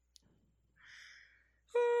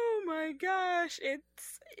 Oh my gosh,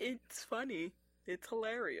 it's funny. It's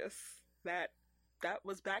hilarious that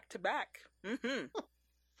was back to back.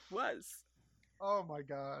 Was. Oh my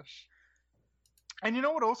gosh. And you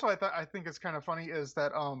know what also I think is kind of funny is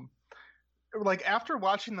that like after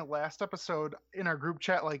watching the last episode in our group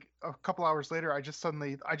chat, like a couple hours later, I just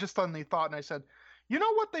suddenly thought, and I said, you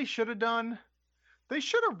know what they should have done? They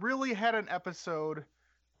should have really had an episode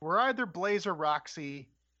where either Blaze or Roxy,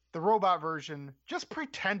 the robot version, just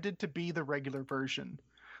pretended to be the regular version.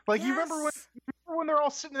 Like, yes. You remember when they're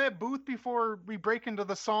all sitting in that booth before we break into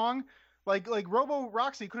the song? Like Robo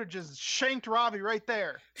Roxy could have just shanked Ravi right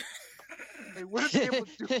there. They wouldn't be able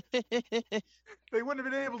to they wouldn't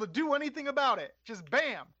have been able to do anything about it. Just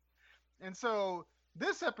bam. And so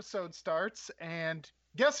this episode starts, and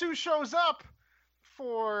guess who shows up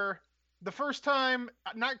for the first time,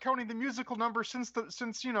 not counting the musical number since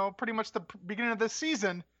pretty much the beginning of this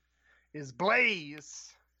season, is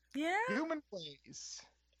Blaze. Yeah. Human Blaze.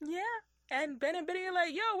 Yeah. And Ben and Betty are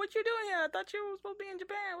like, yo, what you doing here? I thought you were supposed to be in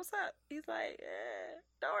Japan. What's up? He's like,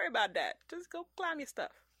 don't worry about that. Just go climb your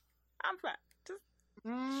stuff. I'm fine. Just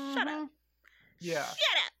shut up. Yeah.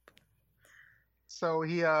 Shut up. So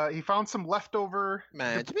he found some leftover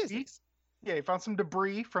debris. Yeah, he found some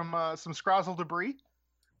debris from some Scrozzle debris,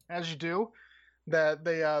 as you do, that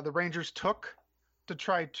the Rangers took to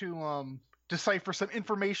try to decipher some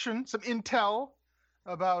information, some intel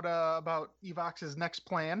about Evox's next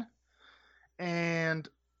plan. And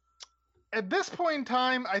at this point in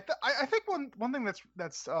time, I think one thing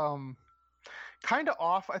that's kind of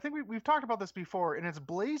off. I think we've talked about this before, and it's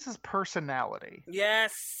Blaze's personality.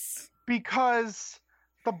 Yes, because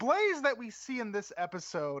the Blaze that we see in this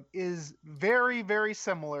episode is very, very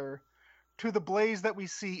similar to the Blaze that we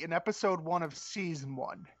see in episode 1 of season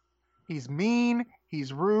 1. He's mean.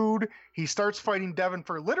 He's rude. He starts fighting Devin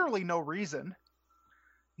for literally no reason.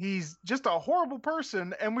 He's just a horrible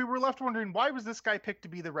person, and we were left wondering, why was this guy picked to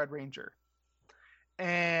be the Red Ranger?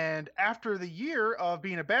 And after the year of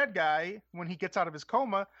being a bad guy, when he gets out of his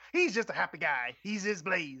coma, he's just a happy guy. He's his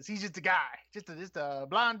Blaze. He's just a guy. Just a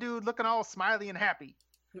blonde dude looking all smiley and happy.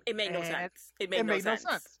 It made no sense. It made no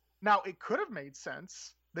sense. Now, it could have made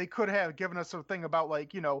sense. They could have given us a thing about,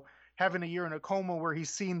 like, having a year in a coma where he's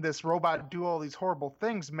seen this robot do all these horrible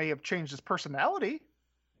things may have changed his personality.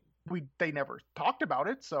 They never talked about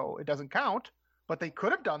it, so it doesn't count. But they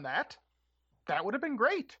could have done that. That would have been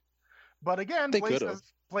great. But again,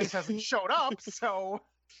 Blaze hasn't showed up, so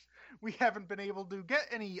we haven't been able to get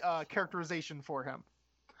any characterization for him.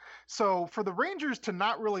 So for the Rangers to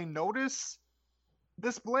not really notice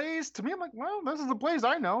this Blaze, to me, I'm like, well, this is the Blaze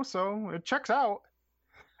I know, so it checks out,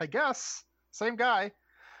 I guess. Same guy.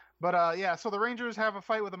 But yeah, so the Rangers have a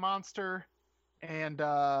fight with a monster, and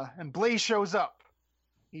Blaze shows up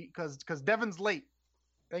because Devin's late,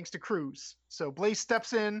 thanks to Cruz. So Blaze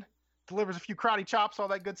steps in, delivers a few karate chops, all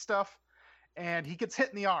that good stuff, and he gets hit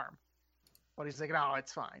in the arm. But he's like, no,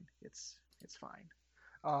 it's fine. It's fine.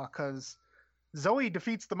 Because Zoe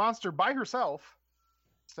defeats the monster by herself.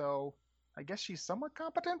 So I guess she's somewhat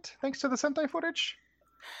competent thanks to the Sentai footage.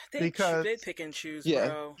 They pick and choose,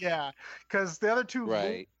 bro. Yeah, because the other two,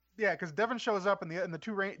 Right. Yeah, because Devin shows up and the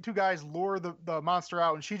two guys lure the monster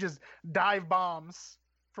out, and she just dive bombs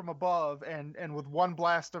from above and with one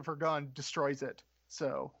blast of her gun destroys it.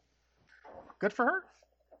 So good for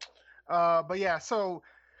her. But yeah, so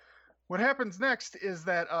what happens next is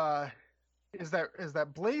that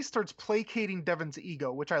Blaze starts placating Devin's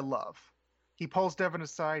ego, which I love. He pulls Devin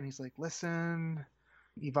aside and he's like, "Listen,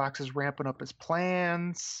 Evox is ramping up his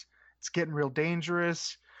plans. It's getting real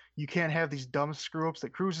dangerous. You can't have these dumb screw-ups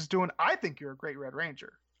that Cruz is doing. I think you're a great Red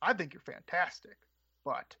Ranger. I think you're fantastic.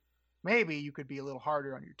 But maybe you could be a little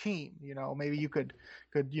harder on your team. You know, maybe you could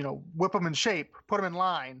whip them in shape, put them in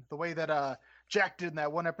line, the way that Jack did in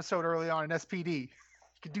that one episode early on in SPD. You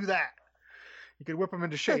could do that. You could whip him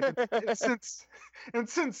into shape. and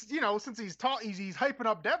since he's hyping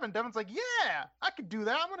up Devin, Devin's like, yeah, I could do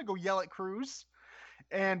that. I'm gonna go yell at Cruz.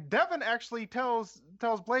 And Devin actually tells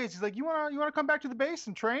Blaze, he's like, you wanna come back to the base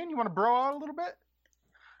and train? You wanna bro out a little bit?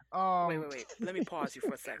 Wait. Let me pause you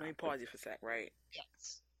for a sec. Right?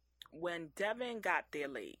 Yes. When Devin got there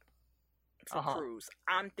late for Cruz,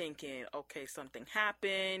 I'm thinking, okay, something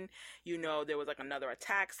happened. You know, there was like another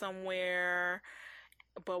attack somewhere.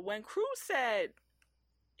 But when Cruz said,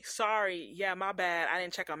 sorry, yeah, my bad, I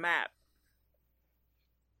didn't check a map.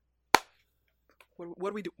 What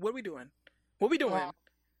are we doing? What we doing?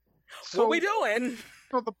 So, what we doing?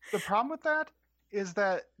 So the problem with that is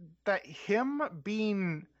that him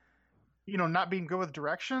being, not being good with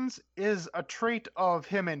directions is a trait of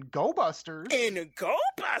him in Go Busters. In Go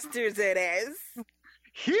Busters it is.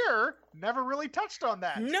 Here, never really touched on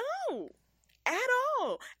that. No, at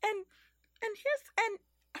all. And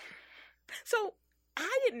so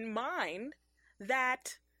I didn't mind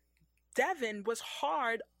that Devin was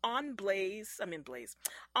hard on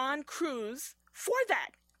on Cruz for that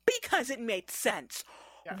because it made sense.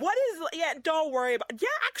 Yeah. Don't worry about. Yeah,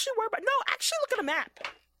 actually worry about. No, actually look at a map.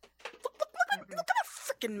 Look at a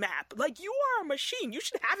freaking map. Like, you are a machine. You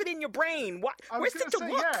should have it in your brain. What? Where's it to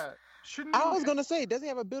look? Yeah. I was gonna say, does he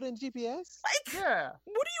have a built-in GPS? Like, yeah.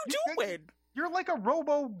 What are you doing? You're like a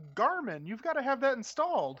Robo Garmin. You've got to have that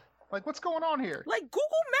installed. Like, what's going on here? Like,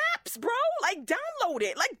 Google Maps, bro. Like, download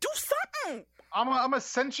it. Like, do something. I'm a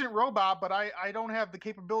sentient robot, but I don't have the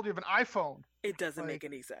capability of an iPhone. It doesn't make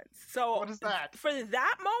any sense. So what is that? For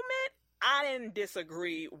that moment, I didn't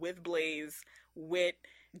disagree with Blaze, with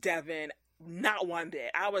Devin, not one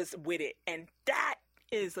bit. I was with it. And that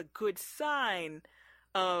is a good sign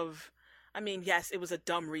of, yes, it was a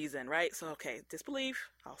dumb reason, right? So, okay,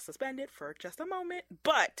 disbelief, I'll suspend it for just a moment.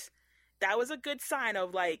 But that was a good sign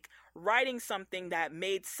of, like, writing something that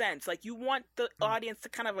made sense. Like, you want the audience to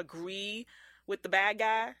kind of agree with the bad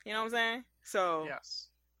guy, you know what I'm saying? So yes.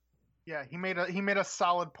 Yeah, he made a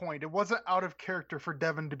solid point. It wasn't out of character for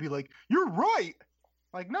Devin to be like, "You're right."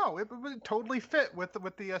 Like, no, it totally fit with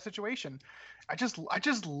the situation. I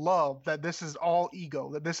just love that this is all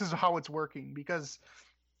ego, that this is how it's working, because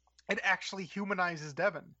it actually humanizes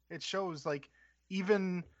Devin. It shows, like,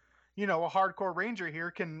 even a hardcore ranger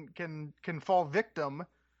here can fall victim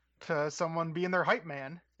to someone being their hype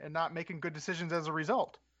man and not making good decisions as a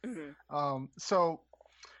result. Mm-hmm. So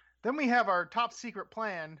then we have our top secret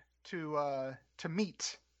plan to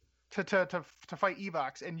meet to fight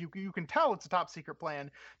Evox, and you can tell it's a top secret plan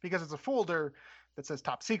because it's a folder that says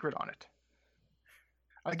top secret on it.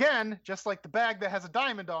 Again, just like the bag that has a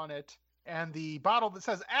diamond on it and the bottle that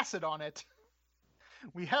says acid on it,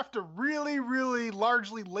 we have to really, really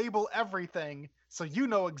largely label everything so you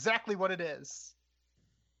know exactly what it is.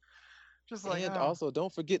 Just like, and also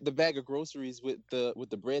don't forget the bag of groceries with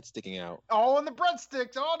the bread sticking out. Oh, and the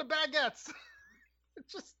breadsticks, all the baguettes.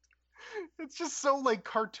 It's just so, like,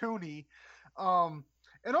 cartoony.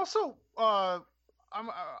 And also, I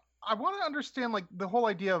want to understand, like, the whole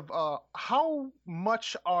idea of how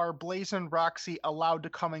much are Blaze and Roxy allowed to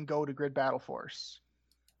come and go to Grid Battle Force?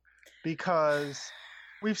 Because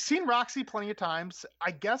we've seen Roxy plenty of times.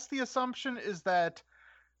 I guess the assumption is that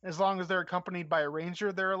as long as they're accompanied by a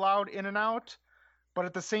ranger, they're allowed in and out. But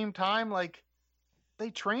at the same time, like, they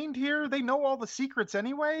trained here. They know all the secrets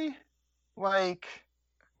anyway. Like,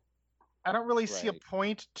 I don't really see a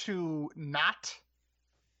point to not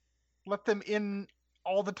let them in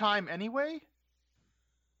all the time anyway.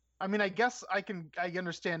 I guess I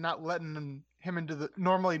understand not letting him into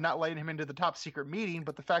the top secret meeting,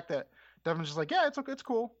 but the fact that Devin's just like, yeah, it's okay, it's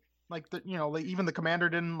cool. Like, even the commander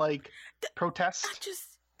didn't, like, protest.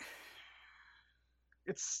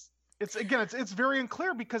 it's very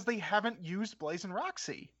unclear because they haven't used Blaze and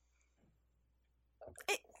Roxy.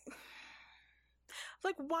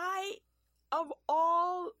 Like, why of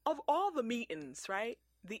all the meetings, right?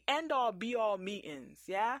 The end all be all meetings,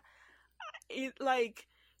 yeah? Like,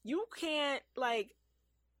 you can't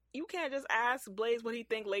just ask Blaze what he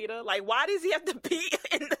think later. Like, why does he have to be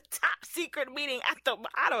in the top secret meeting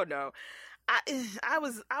I don't know. I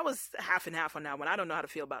was half and half on that one. I don't know how to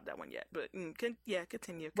feel about that one yet, but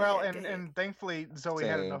continue. Well, and thankfully Zoe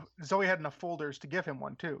had enough folders to give him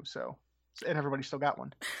one too. So, and everybody still got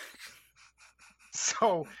one.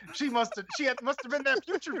 So she must have been that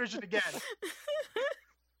Future Vision again.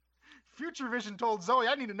 Future Vision told Zoe,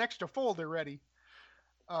 "I need an extra folder ready."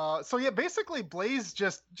 So yeah, basically Blaze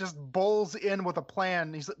just bowls in with a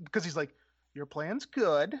plan. He's like, "Your plan's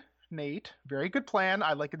good, Nate. Very good plan.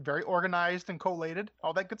 I like it, very organized and collated,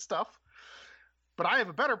 all that good stuff. But I have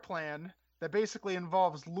a better plan that basically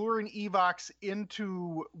involves luring Evox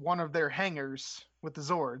into one of their hangars with the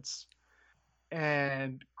Zords."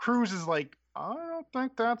 And Cruz is like, "I don't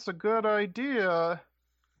think that's a good idea."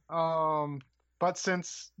 But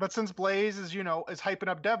since Blaze is hyping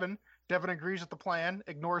up Devin agrees with the plan,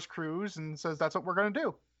 ignores Cruz, and says that's what we're gonna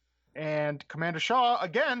do. And Commander Shaw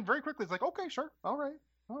again very quickly is like, "Okay, sure, all right.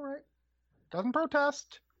 Doesn't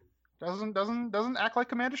protest, doesn't act like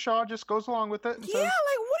Commander Shaw, just goes along with it. And yeah, says,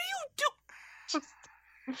 like, what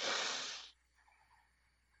do you do?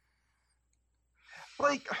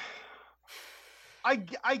 Like,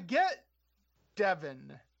 I get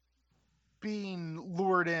Devin being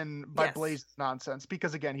lured in by Blaze's nonsense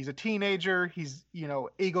because again, he's a teenager, he's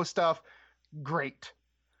ego stuff, great.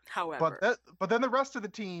 However, but then the rest of the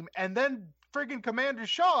team, and then friggin' Commander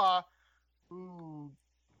Shaw, who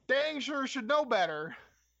dang sure should know better,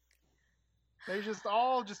 they just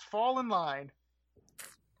all fall in line.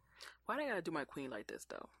 Why they gotta do my queen like this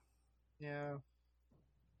though? Yeah,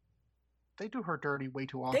 they do her dirty way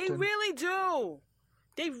too often. They really do.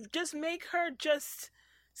 They just make her just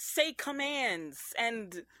say commands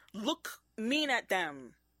and look mean at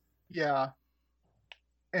them. Yeah.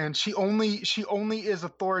 And she only is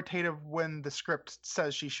authoritative when the script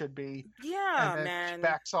says she should be. Yeah, and then man. She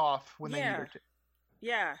backs off when they need her to.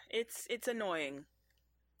 Yeah, it's annoying.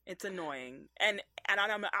 It's annoying, and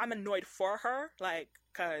I'm annoyed for her, like,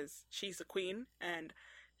 cause she's a queen, and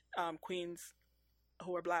queens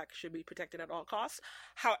who are black should be protected at all costs.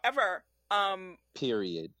 However,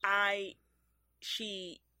 period.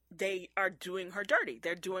 They are doing her dirty.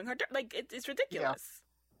 They're doing her dirty. Like, it's ridiculous.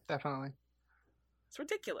 Yeah, definitely. It's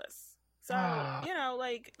ridiculous. So,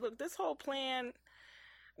 like, look, this whole plan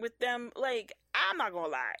with them, like, I'm not gonna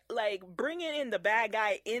lie, like, bringing in the bad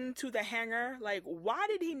guy into the hangar, like, why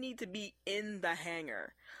did he need to be in the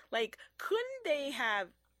hangar? Like, couldn't they have,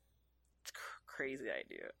 crazy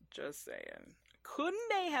idea, just saying, couldn't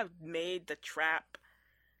they have made the trap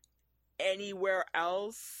anywhere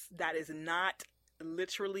else that is not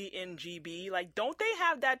literally in GB? Like, don't they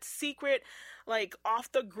have that secret, like, off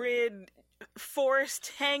the grid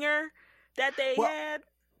forest hangar that they had?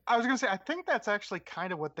 I was gonna say, I think that's actually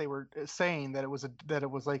kind of what they were saying, that it was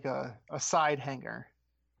like a side hangar.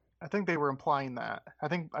 I think they were implying that. I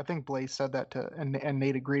think Blaze said that and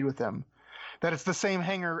Nate agreed with them, that it's the same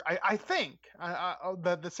hangar. I think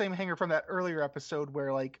the same hangar from that earlier episode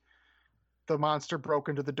where, like, the monster broke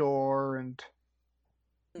into the door and,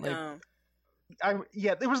 like, No.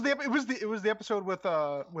 it was the episode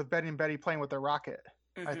with Betty and Betty playing with their rocket.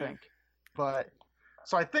 Mm-hmm. I think, but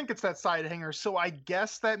so I think it's that side hangar. So I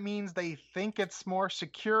guess that means they think it's more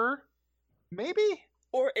secure, maybe,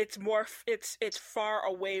 or it's more it's far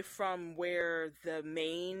away from where the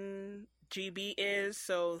main GB is,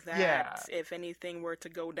 so that if anything were to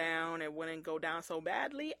go down, it wouldn't go down so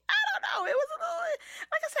badly. I don't know. It was a little,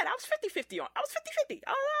 like I said, I was 50-50 on. I was 50-50.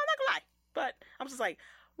 I'm not gonna lie, but I'm just like,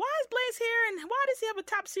 why is Blaze here, and why does he have a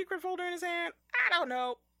top secret folder in his hand? I don't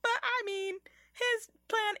know, but I mean, his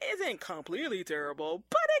plan isn't completely terrible,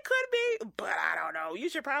 but it could be. But I don't know. You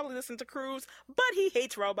should probably listen to Cruz, but he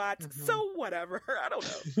hates robots, so whatever. I don't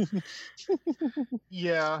know.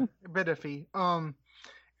 Yeah, a bit iffy.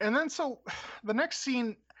 And then so the next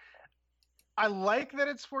scene, I like that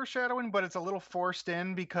it's foreshadowing, but it's a little forced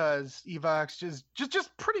in because Evox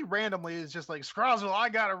just pretty randomly is just like, "Scrozzle, I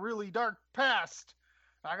got a really dark past.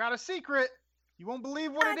 I got a secret. You won't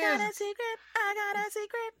believe what it is. I got a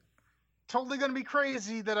secret. Totally gonna be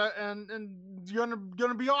crazy and you're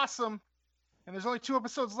gonna be awesome. And there's only 2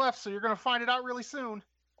 episodes left, so you're gonna find it out really soon."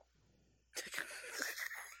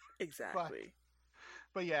 Exactly.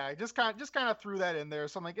 But yeah, I just kind of threw that in there.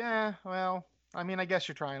 So I'm like, well, I mean, I guess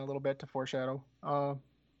you're trying a little bit to foreshadow.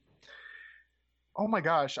 Oh my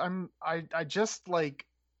gosh, I just like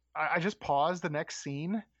I just paused the next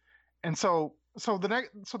scene, and so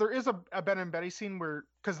there is a Ben and Betty scene where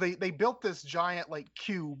because they built this giant like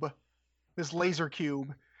cube, this laser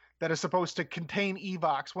cube that is supposed to contain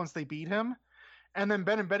Evox once they beat him, and then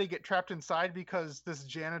Ben and Betty get trapped inside because this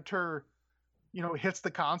janitor, hits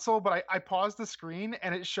the console. But I paused the screen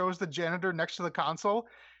and it shows the janitor next to the console,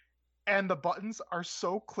 and the buttons are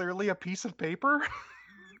so clearly a piece of paper,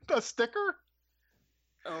 a sticker.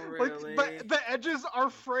 Oh, Like really? the edges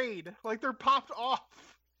are frayed, like they're popped off.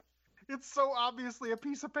 It's so obviously a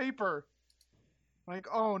piece of paper. Like,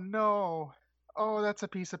 oh no. Oh, that's a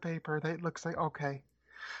piece of paper. That looks like okay.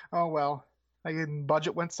 Oh well.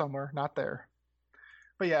 Budget went somewhere, not there.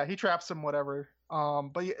 But yeah, he traps him, whatever.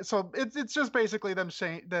 But yeah, so it's just basically them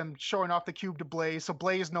showing off the cube to Blaze, so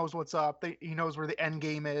Blaze knows what's up. He knows where the end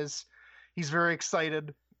game is. He's very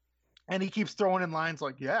excited, and he keeps throwing in lines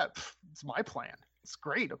like, "Yeah, it's my plan. It's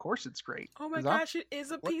great. Of course, it's great." Oh my 'Cause I'm- gosh, it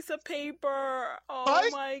is a What? piece of paper. Oh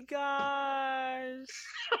What? my gosh.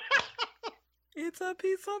 It's a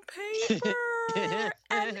piece of paper.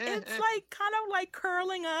 And it's like kind of like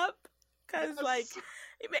curling up. Because like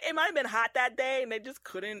it might have been hot that day and they just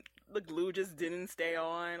couldn't, the glue just didn't stay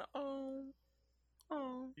on. Oh.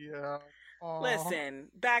 Yeah. Aw. Listen,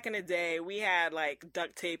 back in the day, we had like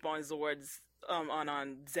duct tape on Zord's,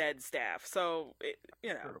 on Zed's staff. So,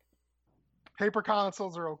 Paper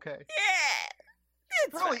consoles are okay. Yeah.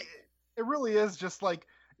 It's Really, fine. it really is just like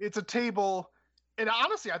it's a table. And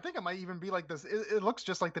honestly, I think it might even be like this. It looks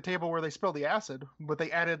just like the table where they spill the acid, but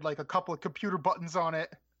they added like a couple of computer buttons on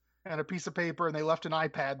it and a piece of paper, and they left an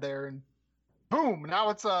iPad there, and boom,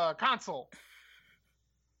 now it's a console.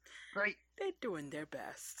 Great. They're doing their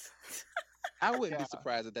best. I wouldn't Yeah. be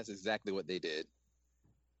surprised if that's exactly what they did.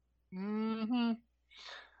 Mm-hmm.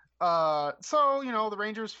 So the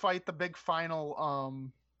Rangers fight the big final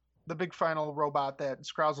robot that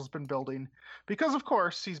Scrousel's been building, because of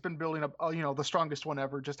course he's been building the strongest one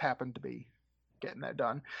ever. Just happened to be getting that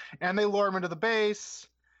done, and they lure him into the base.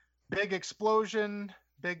 Big explosion,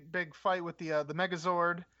 big fight with the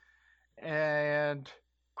Megazord, and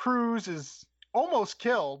Cruz is almost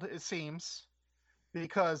killed. It seems,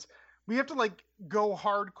 because we have to like go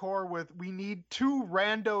hardcore with we need two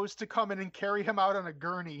randos to come in and carry him out on a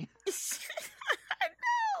gurney.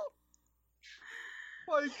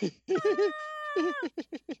 I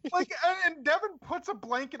Like, and Devin puts a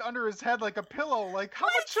blanket under his head like a pillow. Like, how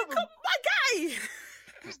much of a my guy.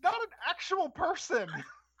 he's not an actual person.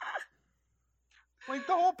 Like,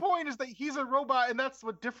 the whole point is that he's a robot, and that's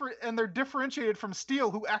what and they're differentiated from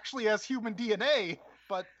Steel, who actually has human DNA.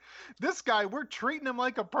 But this guy, we're treating him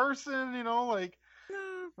like a person, like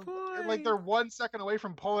Oh, boy. like they're 1 second away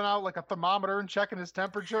from pulling out like a thermometer and checking his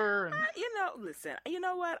temperature. And Listen, you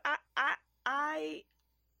know what? I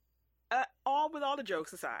with all the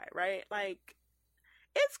jokes aside, right? Like,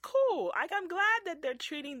 it's cool. Like, I'm glad that they're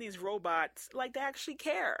treating these robots like they actually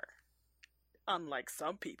care. Unlike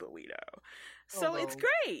some people we know. So it's Although-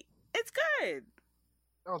 great. It's good.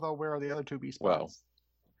 although, where are the other two beast Well. bots?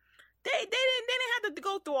 They didn't have to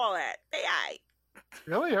go through all that. They aight.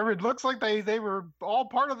 Really? It looks like they were all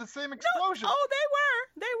part of the same explosion. Oh, they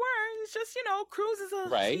were. It's just, Cruz is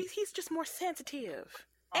Right. he's just more sensitive.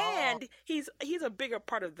 Oh. And he's a bigger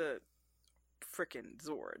part of the freaking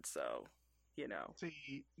Zord, so,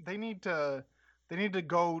 See, they need to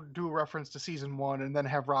go do a reference to season 1 and then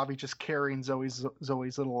have Robbie just carrying Zoe's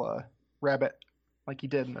little rabbit like he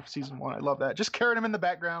did in season 1. I love that. Just carrying him in the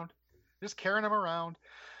background, just carrying him around.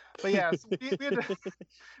 But yeah, so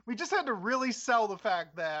we just had to really sell the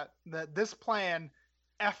fact that this plan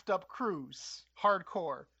effed up Cruz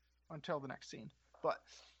hardcore until the next scene. But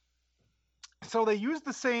so they used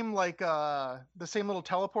the same little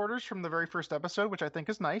teleporters from the very first episode, which I think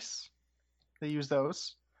is nice. They use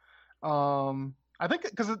those. I think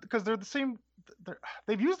because they're the same.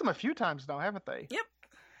 They've used them a few times now, haven't they? Yep.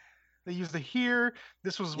 They used the here.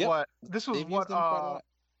 This was Yep. what They've used them quite a lot.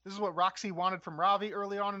 this is what Roxy wanted from Ravi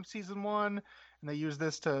early on in season 1, and they used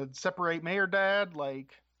this to separate Mayor Dad.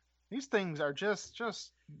 Like, these things are just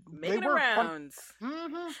Making rounds.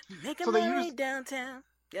 Mm-hmm. Making So my they way used- downtown.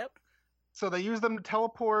 Yep. So they use them to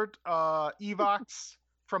teleport Evox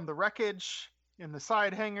from the wreckage in the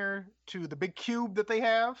side hangar to the big cube that they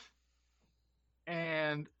have.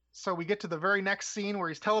 And so we get to the very next scene where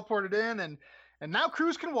he's teleported in, and now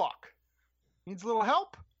Cruz can walk. Needs a little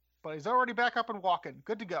help, but he's already back up and walking.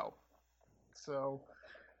 Good to go. So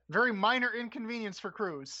very minor inconvenience for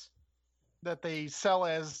Cruz that they sell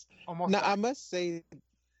as almost Now, I must say,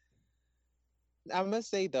 I must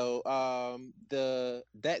say though,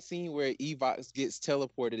 that scene where Evox gets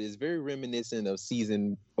teleported is very reminiscent of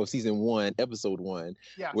season one, episode one,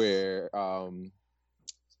 Yes. where I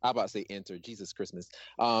about to say enter Jesus Christmas.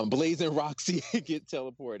 Blaze and Roxy get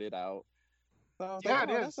teleported out. So I was like, Yeah, it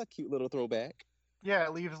oh, that's is. a cute little throwback. Yeah,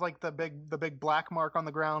 it leaves like the big black mark on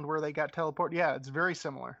the ground where they got teleported. Yeah, it's very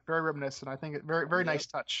similar, very reminiscent. I think it very Yep. nice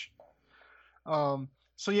touch.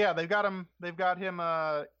 So yeah, they've got him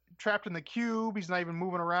trapped in the cube. He's not even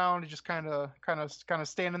moving around. He's just kind of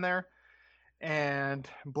standing there. And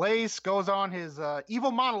Blaze goes on his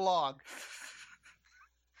evil monologue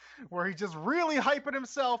where he's just really hyping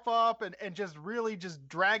himself up and just really just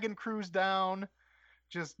dragging Cruz down,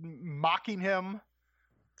 just mocking him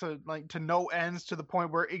to no ends, to the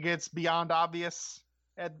point where it gets beyond obvious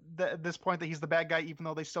at this point that he's the bad guy, even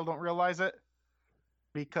though they still don't realize it.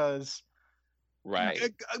 Because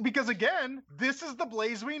Right. because again, this is the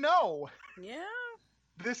Blaze we know. Yeah.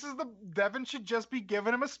 This is the Devin should just be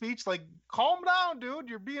giving him a speech like, calm down, dude,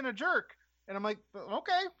 you're being a jerk. And I'm like,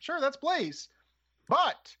 okay, sure, that's Blaze.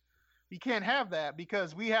 But we can't have that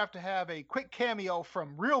because we have to have a quick cameo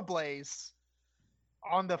from real Blaze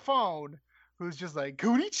on the phone, who's just like,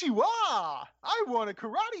 Konnichiwa! I won a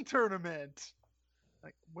karate tournament.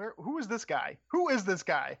 Like, who is this guy? Who is this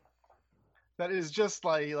guy? That is just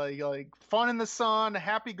like fun in the sun,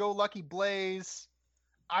 happy-go-lucky Blaze.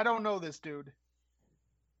 I don't know this dude.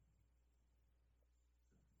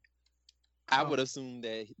 I would assume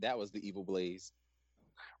that was the evil Blaze,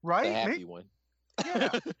 Right? the happy one.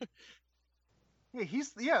 Yeah.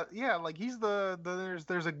 Yeah, like he's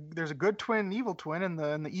there's a good twin and evil twin,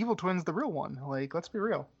 and the evil twin's the real one. Like, let's be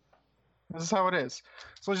real. This is how it is.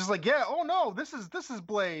 So it's just like, yeah, oh no, this is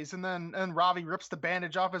Blaze. And Ravi rips the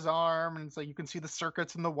bandage off his arm, and it's like you can see the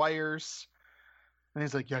circuits and the wires. And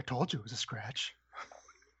he's like, yeah, I told you it was a scratch.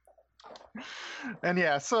 And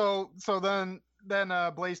yeah, so then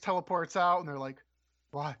Blaze teleports out, and they're like,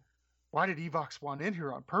 why did Evox want in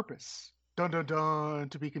here on purpose? Dun dun dun,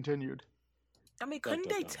 to be continued. I mean, couldn't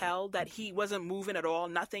they tell that he wasn't moving at all?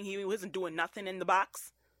 Nothing. He wasn't doing nothing in the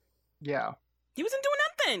box. Yeah. He wasn't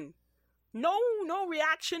doing nothing. No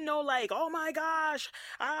reaction. No like, oh my gosh,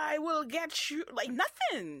 I will get you. Like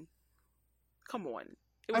nothing. Come on.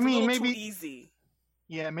 It was a little too easy.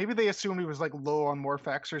 Yeah, maybe they assumed he was like low on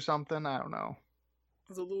Morphex or something. I don't know. It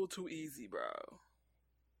was a little too easy, bro.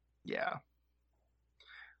 Yeah.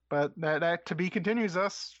 But that to be continues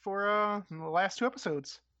us for the last two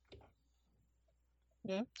episodes.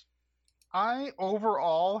 Yeah. I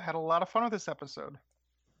overall had a lot of fun with this episode.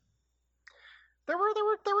 There were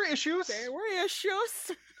issues. There were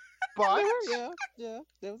issues. But yeah.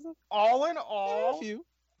 There was all in all, a few.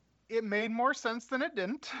 It made more sense than it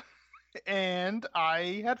didn't. And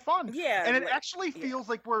I had fun. Yeah. And it actually feels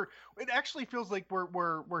like we're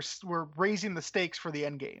raising the stakes for the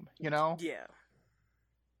end game, you know? Yeah.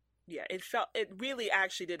 Yeah, it really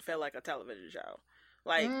actually did feel like a television show.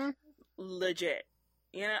 Like legit.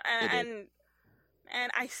 You know,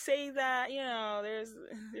 and I say that, you know, there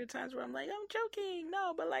are times where I'm like, I'm joking.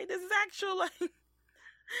 No, but like this is actual, like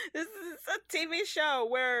this is a TV show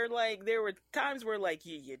where like there were times where like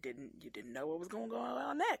you didn't know what was going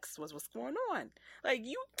on next. What's going on? Like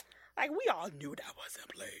we all knew that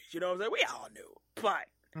wasn't Blaze. You know what I'm saying? We all knew, but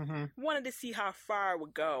wanted to see how far it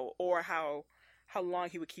would go or how long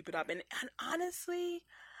he would keep it up. And honestly,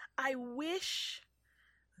 I wish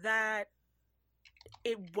that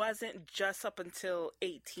it wasn't just up until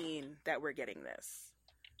 18 that we're getting this.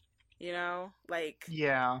 You know? Like,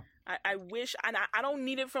 yeah. I wish, and I don't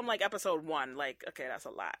need it from like episode 1. Like, okay, that's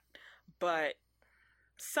a lot. But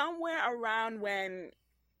somewhere around when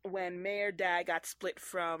Mayor Dad got split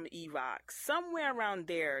from Evox, somewhere around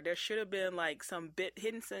there should have been like some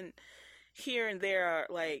hints and here and there,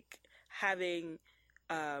 like having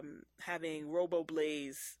Robo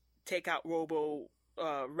Blaze take out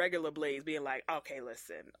regular Blaze, being like, okay,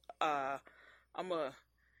 listen,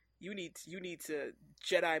 you need to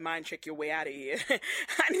Jedi mind trick your way out of here.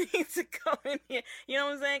 I need to go in here. You know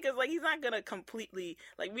what I'm saying? Because like he's not gonna completely,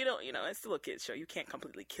 like, we don't, you know, it's still a kid's show. You can't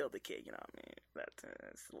completely kill the kid. You know what I mean? That's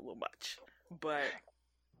a little much. But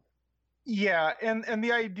yeah, and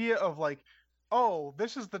the idea of like, oh,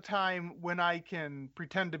 this is the time when I can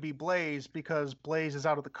pretend to be Blaze because Blaze is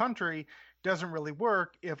out of the country, doesn't really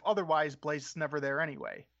work if otherwise Blaze is never there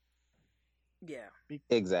anyway. Yeah.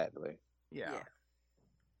 Exactly. Yeah.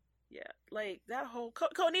 Like that whole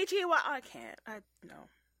Konnichiwa, I can't.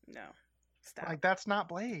 No. Stop. Like, that's not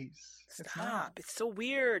Blaze. Stop. It's so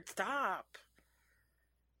weird. Stop.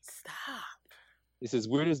 It's as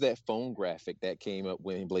weird as that phone graphic that came up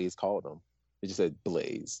when Blaze called him. It just said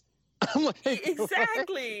Blaze. I'm like,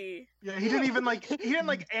 Exactly. Yeah, he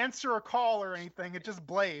didn't answer a call or anything. It just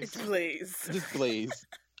blazed. It's Blaze. Just Blaze.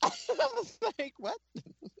 I was like, what?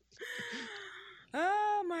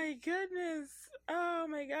 Oh my goodness. Oh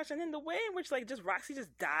my gosh. And then the way in which like just Roxy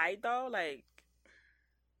just died though, like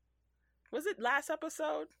was it last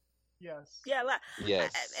episode? Yes. Yeah,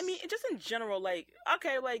 Yes. I mean, just in general, like,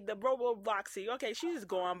 okay, like the Robo Roxy, okay, she's just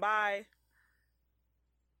going by.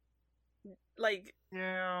 Like,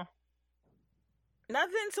 Yeah.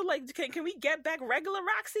 nothing to like. Can we get back regular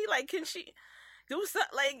Roxy? Like, can she do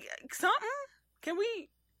something? Can we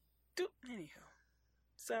do anywho?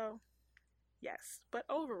 So, yes, but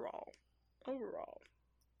overall,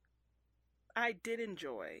 I did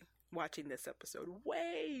enjoy watching this episode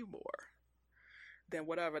way more than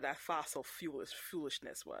whatever that fossil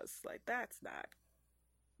foolishness was. Like, that's not.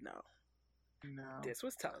 No. This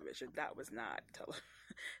was television. That was not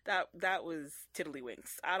that was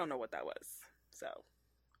tiddlywinks. I don't know what that was. So.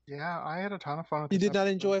 Yeah, I had a ton of fun with You this did not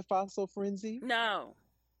episode. enjoy Fossil Frenzy? No.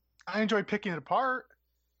 I enjoyed picking it apart.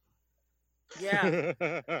 Yeah.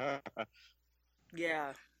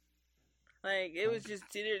 Yeah. Like it was just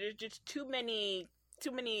there's just too many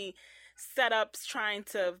setups trying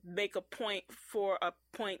to make a point for a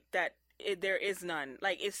point that there is none.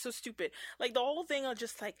 Like it's so stupid. Like the whole thing of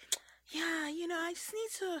just like, yeah, I just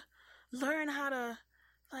need to learn how to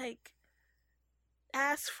like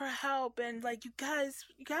ask for help, and like you guys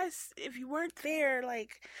if you weren't there,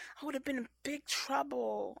 like I would have been in big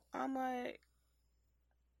trouble. I'm like,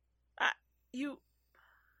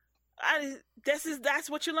 that's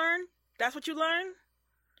what you learn? That's what you learn?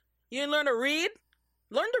 You didn't learn to read?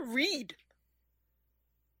 Learn to read.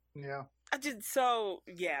 Yeah.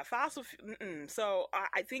 Fossil. So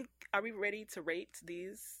I think, are we ready to rate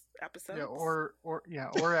these episodes? Yeah, or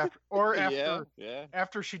after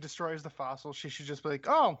after she destroys the fossil, she should just be like,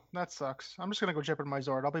 "Oh, that sucks. I'm just gonna go jump in my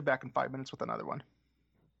Zord. I'll be back in 5 minutes with another one."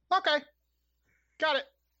 Okay, got it.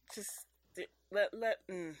 Just let.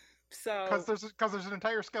 So because there's an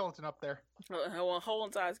entire skeleton up there. A whole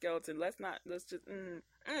entire skeleton. Let's just.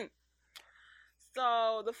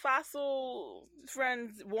 So the fossil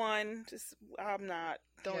friends won. Just I'm not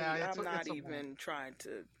even trying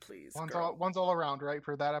to please. One's all around, right,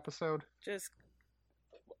 for that episode. Just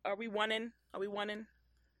are we winning? I'm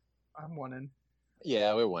winning.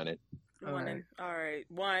 Yeah, we're winning. Winning. All right.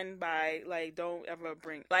 Won by like don't ever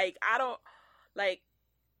bring like I don't like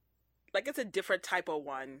it's a different type of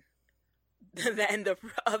one than the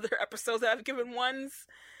other episodes that I've given ones.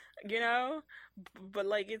 But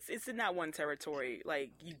like it's in that one territory.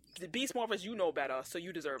 Like the Beast Morphers, better, so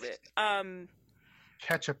you deserve it.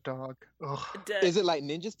 Ketchup dog. Ugh. Is it like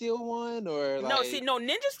Ninja Steel one or like... No,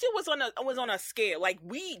 Ninja Steel was on a scale. Like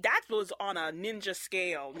that was on a Ninja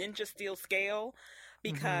Steel scale,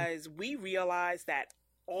 because we realized that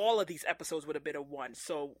all of these episodes would have been a 1,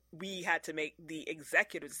 so we had to make the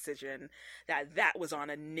executive decision that was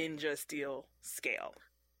on a Ninja Steel scale.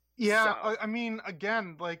 Yeah, so. I mean,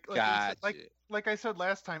 again, like I said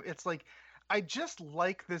last time, it's like I just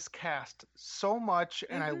like this cast so much,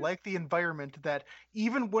 and I like the environment that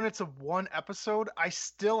even when it's a 1 episode, I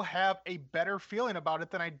still have a better feeling about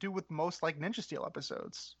it than I do with most like Ninja Steel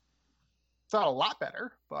episodes. It's not a lot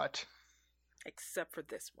better, but except for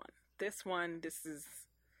this one. This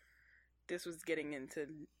was getting into.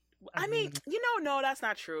 I mean, no, that's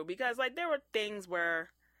not true, because like there were things where.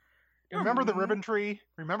 Remember the ribbon tree?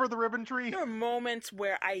 There were moments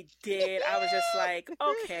where I was just like,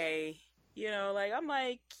 okay, I'm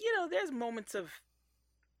like, there's moments of,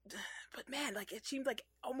 but man, like it seemed like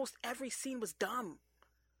almost every scene was dumb.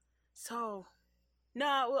 So,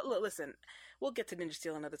 no, listen, we'll get to Ninja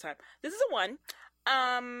Steel another time. This is a 1,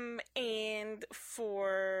 and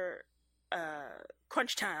for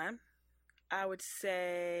crunch time, I would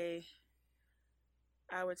say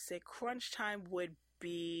crunch time would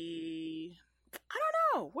be, I don't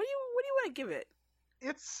know. What do you want to give it?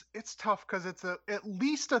 It's tough because it's at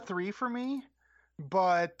least a 3 for me,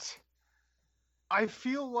 but I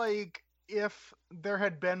feel like if there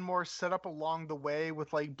had been more setup along the way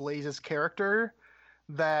with like Blaze's character,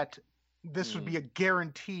 that this would be a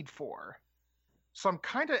guaranteed 4. So I'm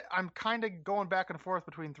kind of going back and forth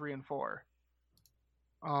between 3 and 4.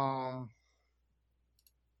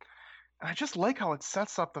 I just like how it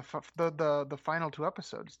sets up the final 2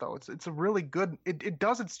 episodes, though. It's a really good. It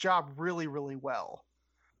does its job really, really well.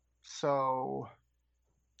 So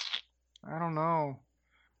I don't know.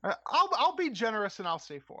 I'll be generous and I'll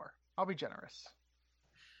say 4. I'll be generous.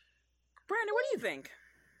 Brandon, what do you think?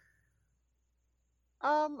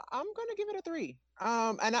 I'm gonna give it a 3.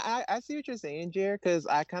 And I see what you're saying, Jer, because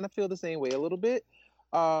I kind of feel the same way a little bit.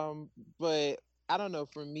 But I don't know.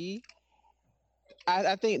 For me,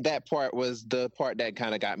 I think that part was the part that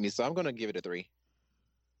kind of got me. So I'm gonna give it a 3.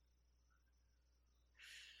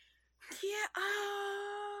 Yeah.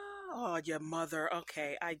 Oh, your mother.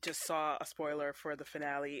 Okay, I just saw a spoiler for the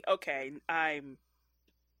finale. Okay, I'm.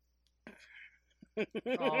 Oh no!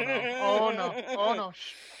 Oh no! Oh no!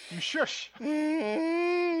 You shush.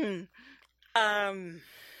 Um.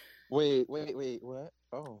 Wait. What?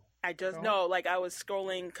 Oh. I just No? know, like, I was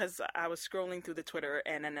scrolling because I was scrolling through the Twitter,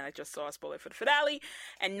 and then I just saw a spoiler for the finale.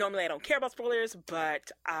 And normally I don't care about spoilers,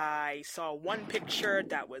 but I saw one picture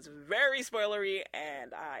that was very spoilery,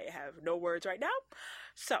 and I have no words right now.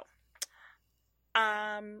 So,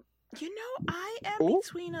 I am Ooh.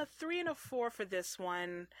 between a 3 and a 4 for this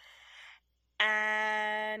one,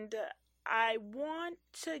 and I want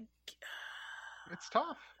to. It's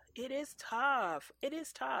tough. It is tough. It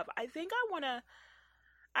is tough. I think I'm gonna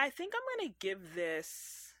give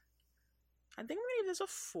this. I think I'm gonna give this a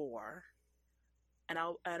 4,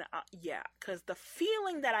 yeah, because the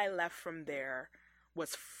feeling that I left from there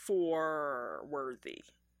was 4 worthy.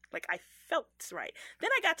 Like, I felt right.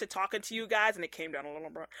 Then I got to talking to you guys, and it came down a little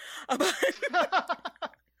bit.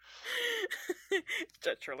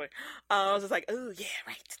 Just truly, I was just like, oh yeah,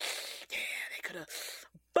 right, yeah, they could have.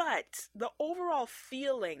 But the overall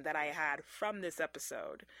feeling that I had from this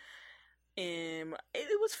episode, it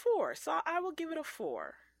was 4, so I will give it a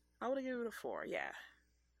 4. I would give it a 4. Yeah.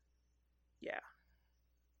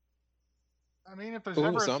 I mean, if there's Ooh,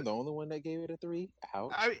 ever so I'm the only one that gave it a 3.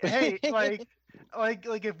 Ouch. hey, like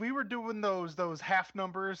if we were doing those half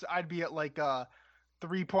numbers, I'd be at like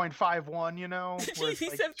 3.51. You know, He where it's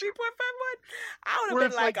said like, 3.51. I would where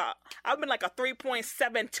have been it's I've been like a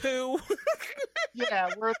 3.72. yeah,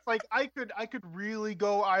 where it's like I could really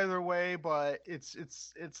go either way, but it's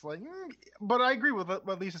like, but I agree with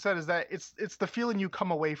what Lisa said, is that it's the feeling you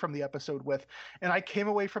come away from the episode with, and I came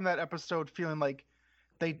away from that episode feeling like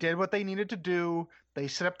they did what they needed to do. They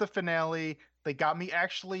set up the finale. They got me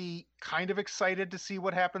actually kind of excited to see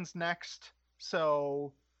what happens next.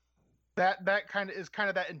 So that kind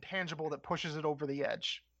of that intangible that pushes it over the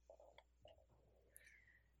edge.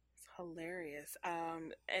 Hilarious.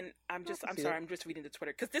 And I'm can see sorry, it. I'm just reading the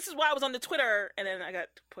Twitter because this is why I was on the Twitter, and then I got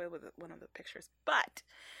put with one of the pictures. But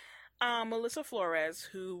Melissa Flores,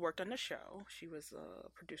 who worked on the show, she was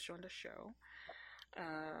a producer on the show,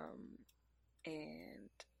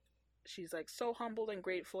 and she's like so humbled and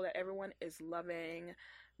grateful that everyone is loving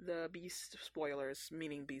the Beast spoilers,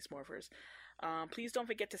 meaning Beast Morphers. Please don't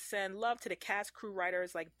forget to send love to the cast, crew,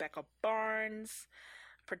 writers like Becca Barnes,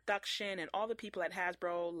 production, and all the people at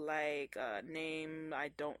Hasbro, like name,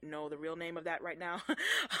 I don't know the real name of that right now,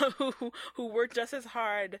 who worked just as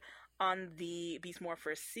hard on the Beast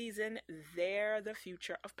Morphers season. They're the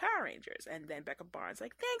future of Power Rangers. And then Becca Barnes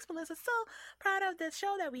like, thanks Melissa, so proud of the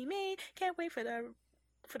show that we made, can't wait for the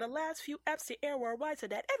last few eps to air worldwide so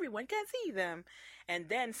that everyone can see them. And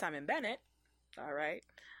then Simon Bennett, all right,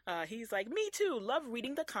 he's like, me too, love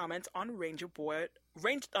reading the comments on the Ranger Board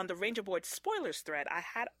spoilers thread. I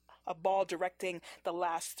had a ball directing the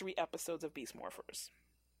last 3 episodes of Beast Morphers.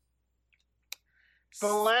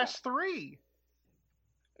 The last 3.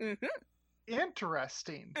 Mm-hmm.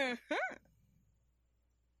 Interesting. Mm-hmm.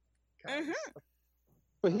 Guys,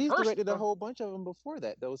 But he's First- directed a whole bunch of them before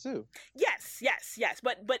that, though, too. Yes.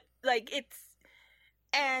 But like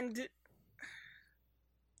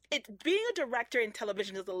being a director in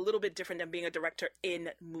television is a little bit different than being a director in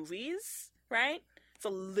movies, right? It's a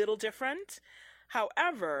little different.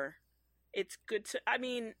 However, it's good to,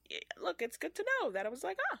 it's good to know that I was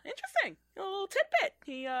like, interesting. A little tidbit.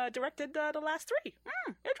 He directed the last 3.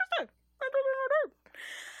 Interesting.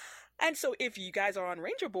 And so if you guys are on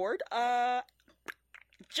Ranger Board,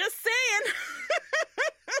 just saying,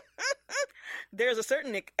 there's a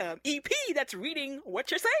certain EP that's reading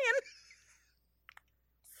what you're saying.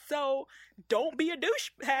 So don't be a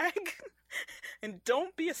douchebag and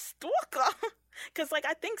don't be a stalker. Because, like,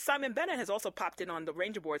 I think Simon Bennett has also popped in on the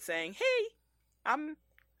Ranger Board saying, hey, I'm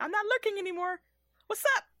not lurking anymore. What's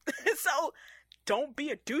up? So don't be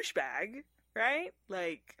a douchebag, right?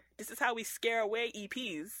 Like, this is how we scare away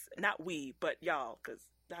EPs. Not we, but y'all, because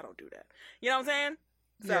I don't do that. You know what I'm saying?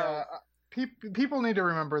 So, yeah, people need to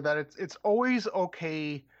remember that it's always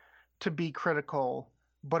okay to be critical,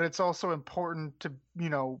 but it's also important to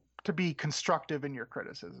to be constructive in your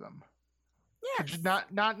criticism. yes.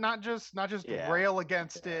 Not just Yeah. rail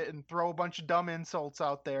against it and throw a bunch of dumb insults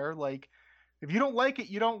out there. Like, if you don't like it,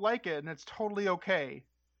 you don't like it, and it's totally okay.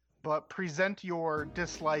 but present your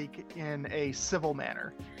dislike in a civil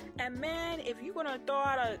manner. And man, if you're gonna throw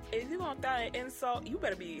out an insult, you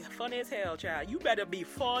better be funny as hell, child. You better be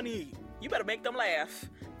funny. You better make them laugh,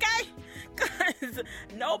 okay? Cause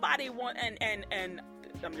nobody want and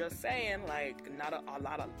I'm just saying, like, not a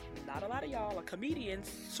lot of y'all are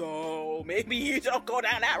comedians, so maybe you don't go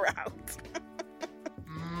down that route.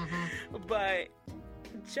 But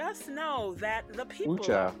just know that the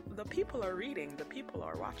people are reading, the people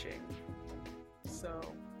are watching. So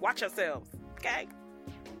watch yourselves, okay?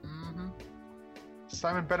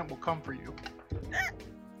 Simon Bennett will come for you.